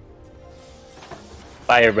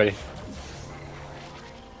 Bye, everybody.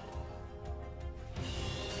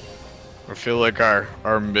 I feel like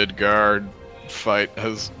our mid-guard fight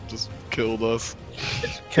has just killed us.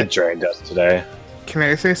 It drained us today. Can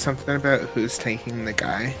I say something about who's tanking the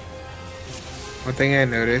guy? One thing I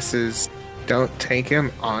noticed is don't tank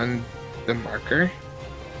him on the marker.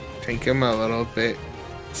 Tank him a little bit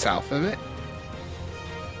south of it.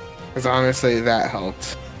 Because honestly, that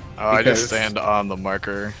helped. Oh, I just Because- stand on the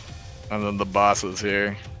marker, and then the boss is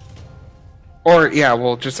here. Or, yeah,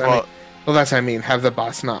 well, just, I mean, Well, well, that's what I mean. Have the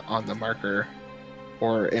boss not on the marker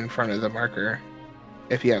or in front of the marker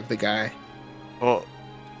if you have the guy. well,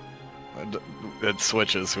 it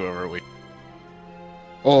switches whoever we.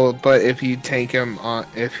 Oh, but if you tank him on,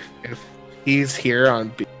 if he's here on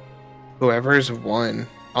B, whoever's one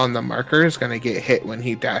on the marker is going to get hit when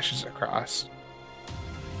he dashes across.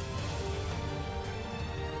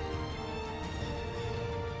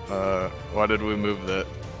 Why did we move that?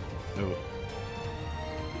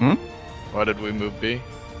 Hmm? Why did we move B?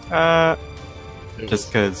 It Just was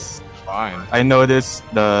because fine. I noticed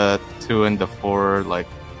the 2 and the 4, like,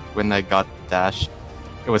 when I got dashed,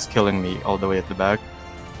 it was killing me all the way at the back.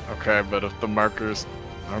 Okay, but if the marker's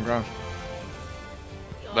okay,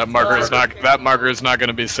 that marker is not going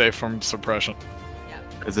to be safe from suppression.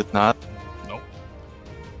 Is it not? Nope.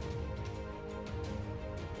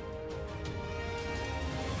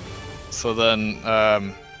 So then,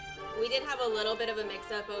 We did have a little bit of a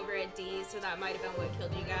mix-up over at D, so that might have been what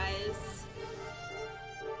killed you guys.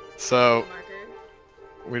 so The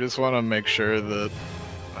marker. we just want to make sure that,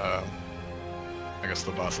 I guess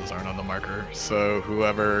the bosses aren't on the marker. So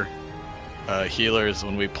whoever healers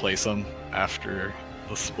when we place them after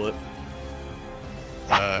the split,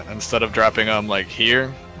 instead of dropping them like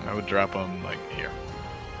here, I would drop them like here.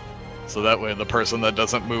 So that way the person that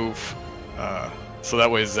doesn't move, so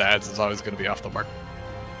that way Zads is always going to be off the mark.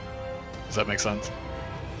 Does that make sense?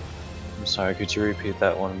 I'm sorry, could you repeat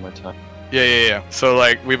that one more time? Yeah. So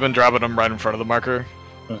like we've been dropping them right in front of the marker.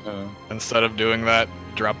 Mm-hmm. Instead of doing that,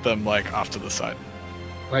 drop them like off to the side.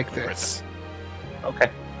 Like this. Okay.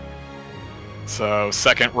 So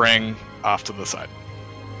second ring off to the side.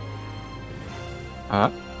 Huh?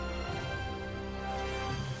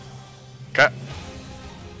 Okay.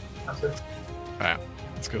 That's it. Alright.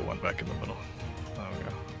 Let's get one back in the middle. There we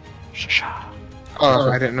go. Shasha. Oh,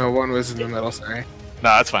 I didn't know one was in the middle, sorry. No,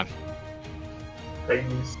 that's fine.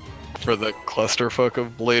 Things. For the clusterfuck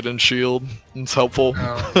of blade and shield, it's helpful.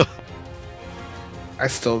 Oh. I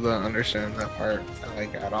still don't understand that part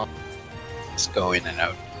like at all. Let's go in and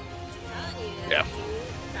out. I'm telling you, Yeah. if you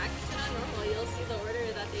practice it on normal, you'll see the order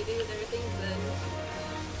that they do their things in.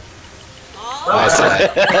 Small Why's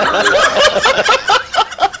that?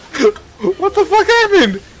 What the fuck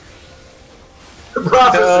happened?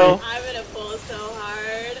 Prophecy. I'm gonna pull so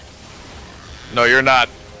hard. No, you're not.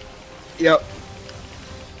 Yep.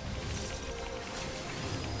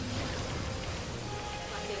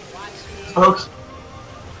 Fucking watch me. Folks,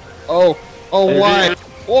 Oh. Oh, why?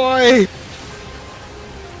 Why?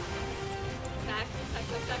 Back, back,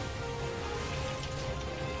 back, back.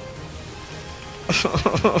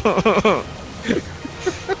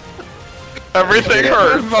 Everything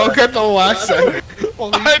hurts. Provoke at the last second.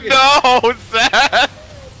 Holy I shit. know, Zed.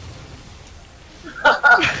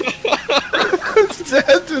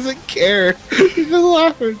 Zed doesn't care. He's just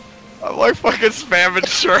laughing. I'm like fucking spamming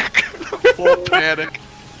Shrek. Full panic.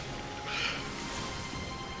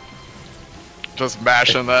 Just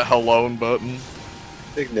mashing that hello button. I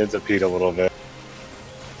think Nid's a peed a little bit.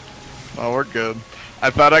 Oh, we're good. I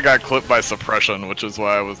thought I got clipped by suppression, which is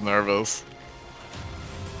why I was nervous.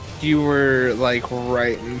 You were like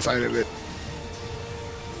right inside of it.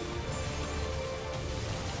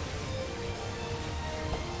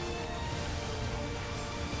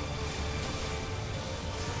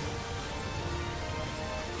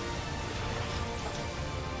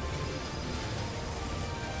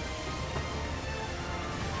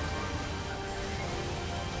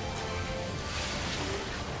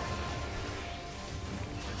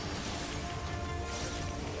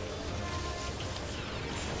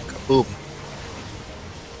 Boom.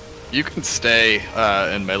 You can stay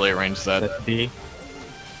in melee range, Zed. That D.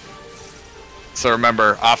 So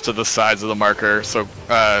remember, off to the sides of the marker. So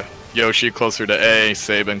Yoshi closer to A,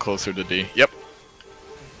 Sabin closer to D. Yep.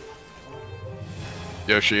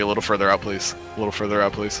 Yoshi, a little further out, please. A little further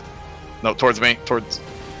out, please. No, towards me. Towards.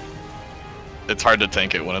 It's hard to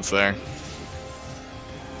tank it when it's there.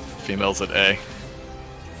 Females at A.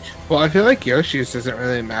 Well, I feel like Yoshi's doesn't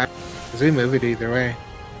really matter because we move it either way.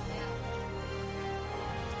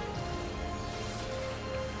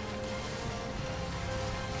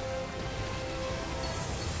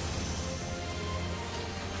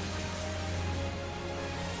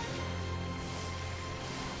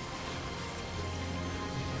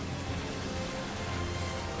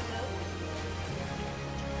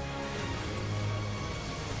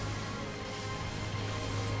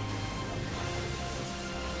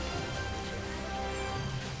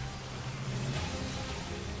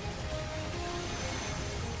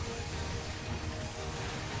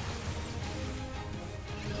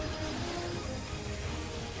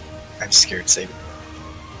 I'm scared, Saber.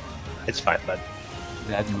 It's fine, bud.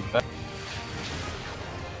 Zed move back.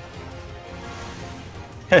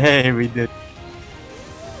 Hey, we did.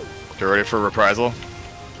 You ready for reprisal?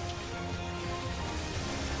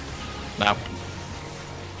 Now.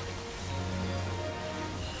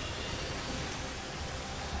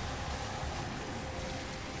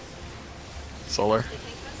 Solar.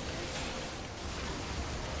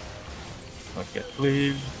 Okay,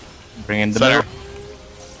 please. Bring in the Center. middle.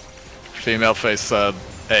 Female face A.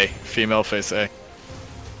 Female face A.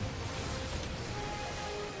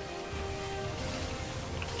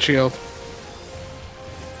 Shield.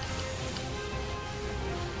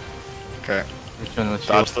 Okay. Which one was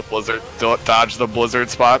Dodge shield? the blizzard. Dodge the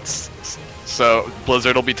blizzard spots. So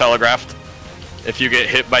blizzard will be telegraphed. If you get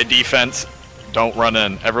hit by defense, don't run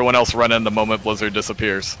in. Everyone else run in the moment blizzard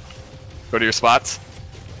disappears. Go to your spots.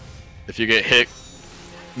 If you get hit,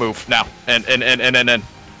 move now. And.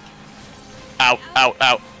 Out, out,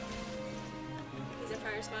 out. These are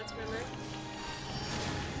fire spots, remember?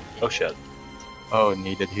 Oh shit. Oh,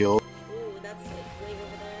 needed heal. Ooh, that's like way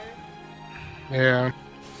over there. Yeah.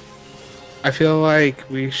 I feel like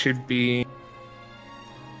we should be.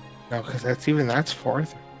 No, because that's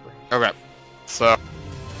fourth. Okay. So.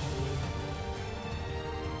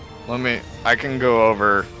 I can go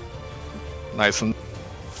over nice and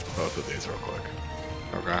both of these real quick.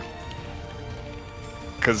 Okay.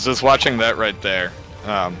 Because just watching that right there,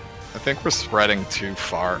 I think we're spreading too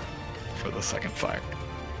far for the second fight.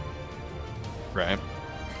 Right?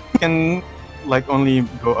 You can like only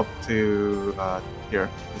go up to here,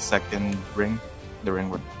 the second ring, the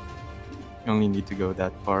ring where you only need to go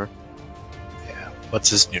that far. Yeah.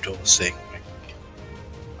 What's his noodle saying?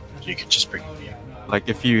 You can just bring me. Like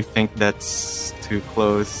if you think that's too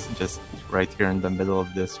close, just right here in the middle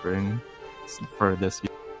of this ring, it's the furthest.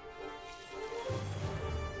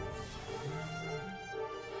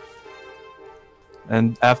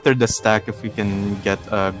 And after the stack, if we can get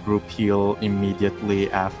a group heal immediately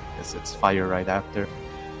after, because it's fire right after.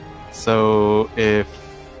 So if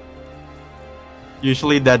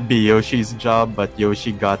usually that'd be Yoshi's job, but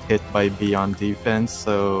Yoshi got hit by B on defense.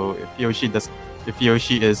 So if Yoshi does If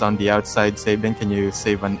Yoshi is on the outside saving, can you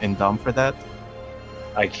save an indom for that?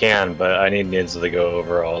 I can, but I need Ninja to go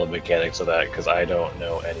over all the mechanics of that because I don't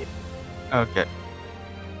know any. Okay.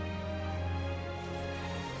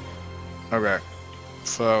 Okay.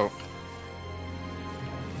 So,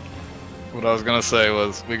 what I was gonna say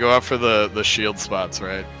was, we go out for the shield spots,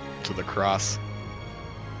 right? To the cross.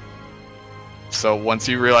 So once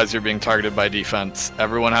you realize you're being targeted by defense,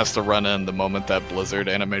 everyone has to run in the moment that blizzard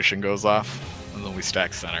animation goes off, and then we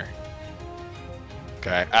stack center.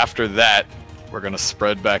 Okay, after that, we're gonna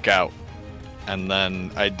spread back out. And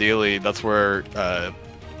then, ideally, that's where,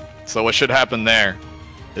 so what should happen there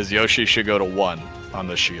is Yoshi should go to 1 on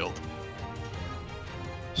the shield.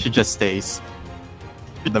 She just stays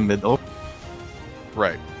in the middle.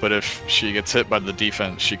 Right, but if she gets hit by the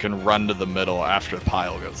defense, she can run to the middle after the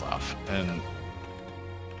pile goes off. And,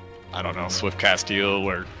 I don't know, swift cast heal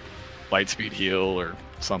or light speed heal or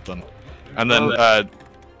something. And then,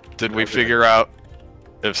 did we figure out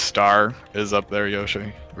if Star is up there,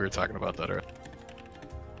 Yoshi? We were talking about that earlier.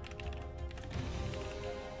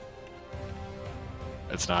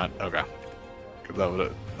 It's not? Okay. That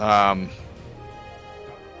would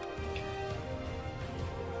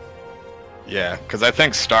yeah, because I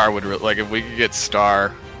think Star would like if we could get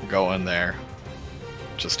Star going there,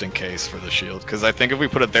 just in case for the shield. Because I think if we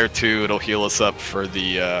put it there too, it'll heal us up for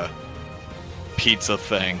the pizza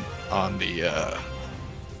thing on the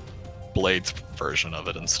Blades version of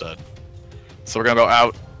it instead. So we're gonna go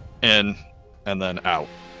out, in, and then out.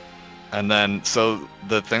 And then, so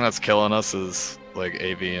the thing that's killing us is, like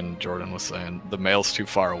AV and Jordan was saying, the mail's too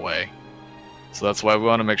far away. So that's why we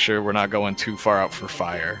want to make sure we're not going too far out for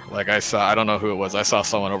fire. Like I don't know who it was, I saw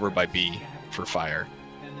someone over by B for fire.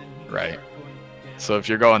 Right. So if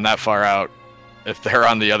you're going that far out, if they're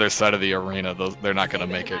on the other side of the arena, they're not going to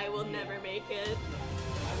make it. I will never make it.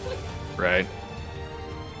 Right.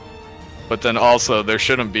 But then also, there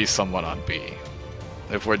shouldn't be someone on B.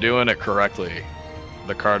 If we're doing it correctly,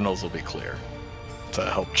 the Cardinals will be clear to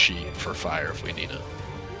help cheat for fire if we need it.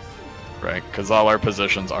 Right? Because all our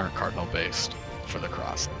positions aren't Cardinal based for the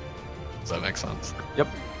cross. Does that make sense? Yep.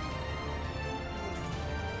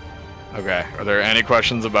 Okay, are there any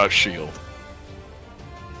questions about shield?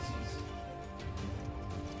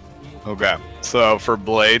 Okay, so for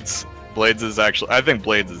Blades is actually, I think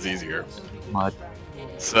Blades is easier. Mod.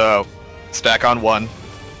 So, stack on 1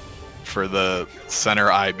 for the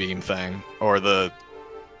center I-beam thing, or the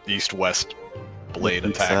east-west blade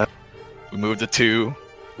attack. We move to 2,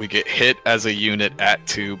 we get hit as a unit at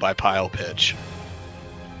 2 by pile pitch.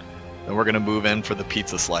 Then we're going to move in for the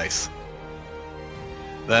pizza slice.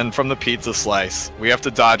 Then from the pizza slice, we have to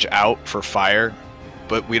dodge out for fire,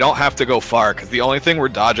 but we don't have to go far, because the only thing we're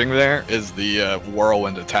dodging there is the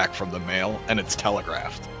whirlwind attack from the mail, and it's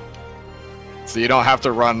telegraphed. So you don't have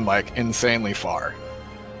to run, like, insanely far.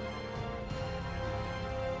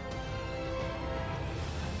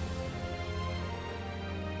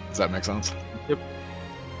 Does that make sense? Yep.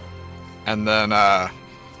 And then,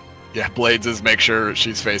 yeah, Blades is make sure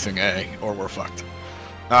she's facing A, or we're fucked.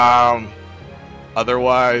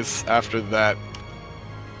 Otherwise, after that,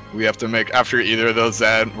 we have to make, after either of those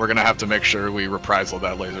Zed, we're gonna have to make sure we reprisal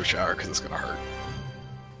that laser shower, because it's gonna hurt.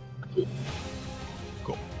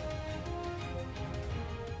 Cool.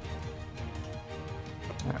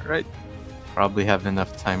 Alright. Probably have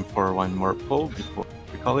enough time for one more pull before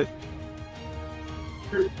we call it.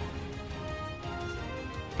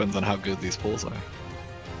 Depends on how good these pulls are.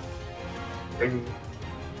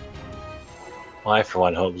 Well, I for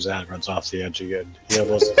one hope Zad runs off the edge again. He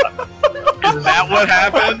almost Is that what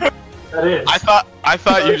happened? That is. I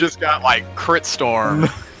thought you just got like crit storm.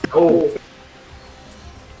 Oh,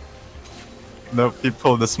 Nope, he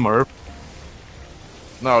pulled the Smurf.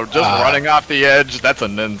 No, just running off the edge, that's a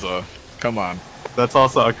ninja. Come on. That's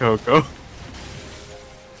also a Coco.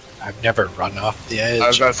 I've never run off the edge. I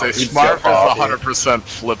was gonna say, Smart is 100%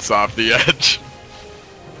 flips off the edge.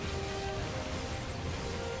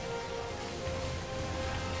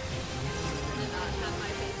 And not have my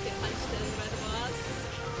face get punched in by the boss.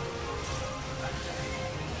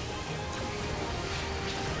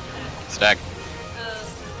 Stack.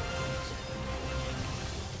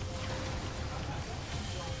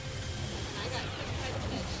 I got pushed by the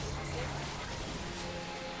pitch.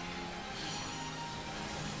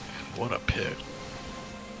 What a pit.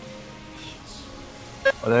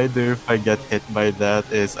 What I do if I get hit by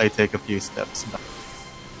that is I take a few steps back.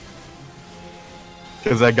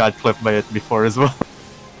 Because I got clipped by it before as well.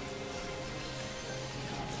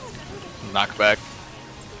 Knockback.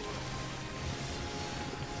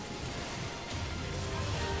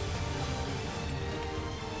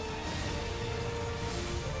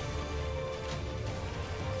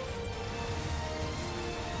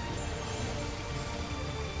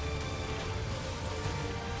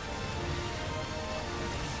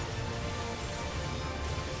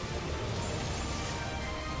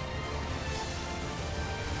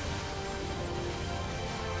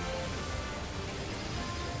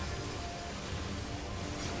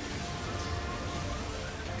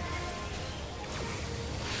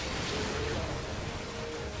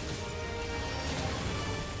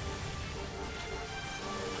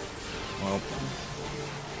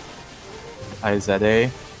 Nope.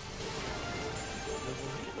 IZA.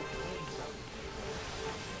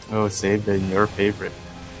 Oh, Sabin, your favorite.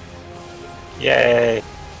 Yay!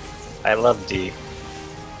 I love D.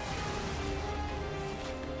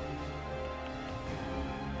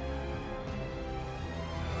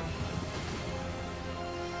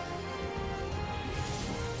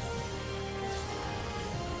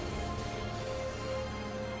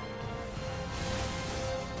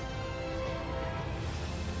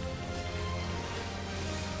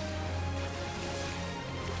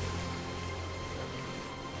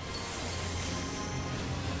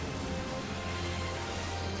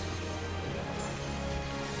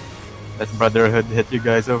 That Brotherhood hit you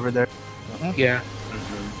guys over there? Yeah.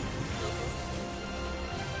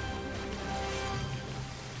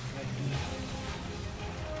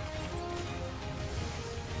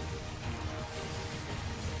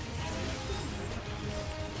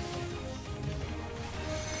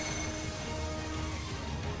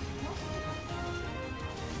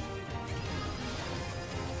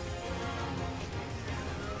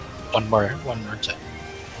 One more time.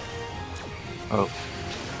 Oh.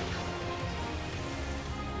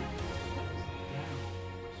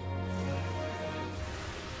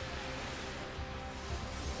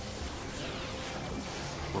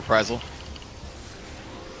 Reprisal.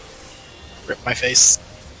 Rip my face.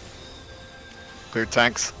 Clear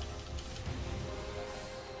tanks.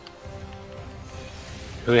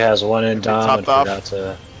 Who has one in Dom and Topped forgot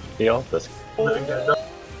to heal? This.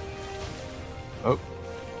 Oh.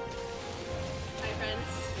 Hi, friends.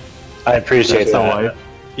 I appreciate That's that, wife.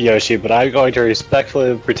 Yoshi, but I'm going to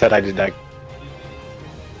respectfully pretend I did not.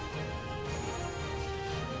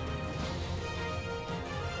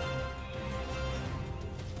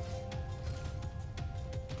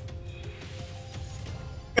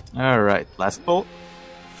 Alright, last bolt.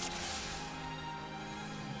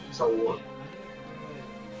 So,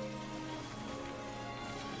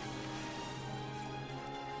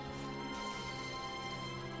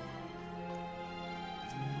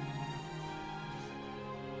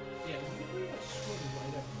 Yeah, we pretty much scored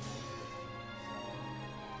right up.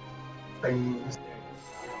 things. There it is.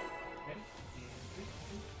 Ready? And 3,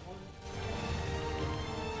 2, 1.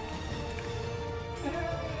 Hey!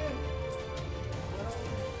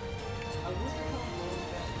 Well, I wouldn't have known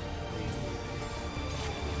that.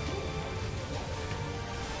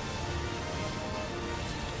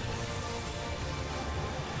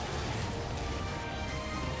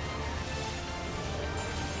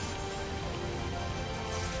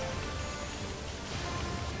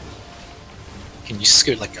 Can you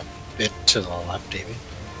scoot like a bit to the left, Davey?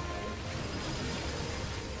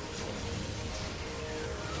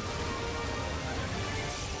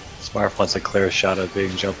 Smarf wants a clear shot of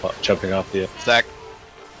being jumping off the. Stack.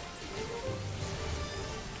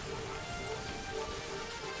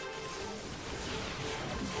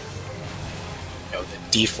 No, the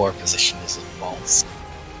D4 position is in balls.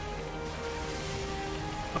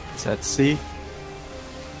 Is that C?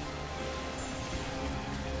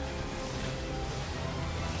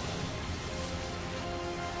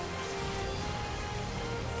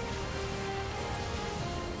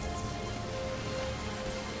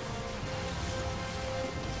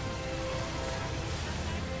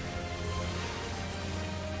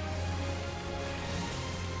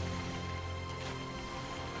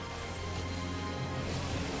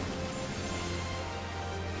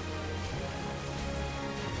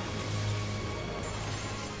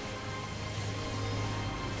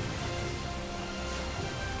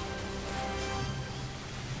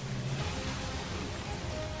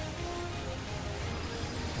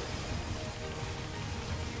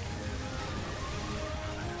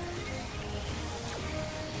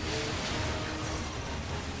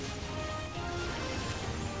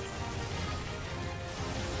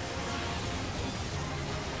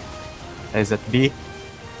 Is that B?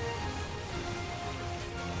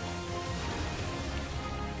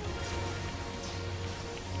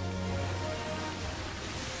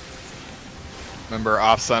 Remember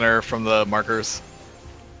off center from the markers.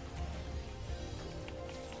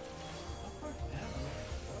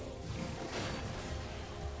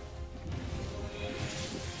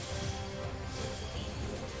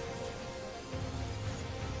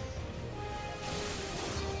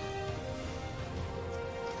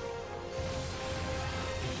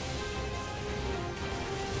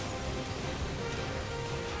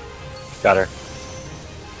 Got her.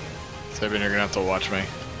 Sabin, you're gonna have to watch me.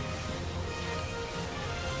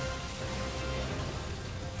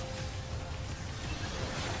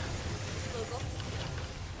 Local.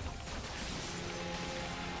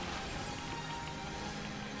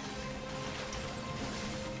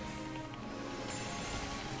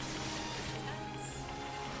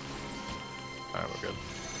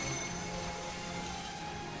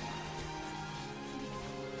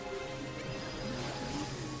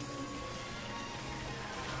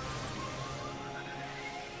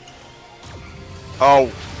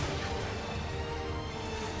 Oh!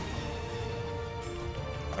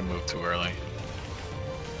 I moved too early.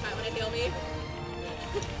 Might wanna heal me.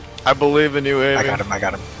 I believe in you, Amy. I got him, I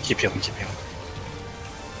got him. Keep healing, keep healing.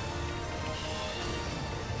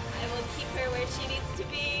 I will keep her where she needs to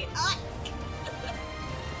be. Ah!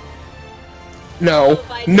 No, Oh,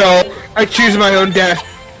 my no, God. I choose my own death.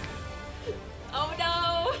 Oh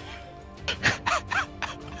no!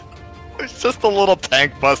 It's just a little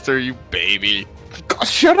tank buster, you baby. God,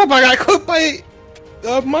 shut up! I got clipped by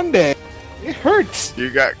Monday. It hurts. You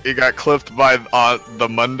got clipped by the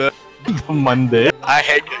Monday. Monday. I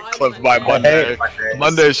hate getting clipped by I Monday. hate Mondays.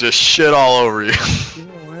 Monday's just shit all over you. You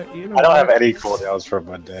know what? You know I don't have what? any cooldowns for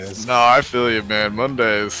Mondays. No, I feel you, man.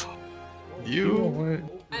 Mondays. You know You. what?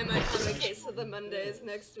 I might have a case of the Mondays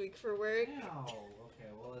next week for work. Ow. Okay,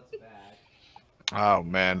 well that's bad. Oh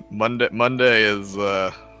man, Monday is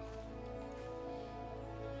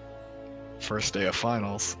first day of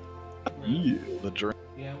finals. Yeah, the drink.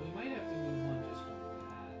 Yeah, we might have to move on just from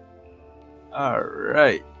that.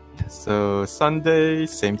 Alright. So Sunday,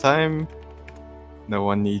 same time. No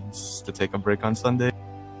one needs to take a break on Sunday.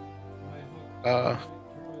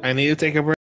 I need to take a break.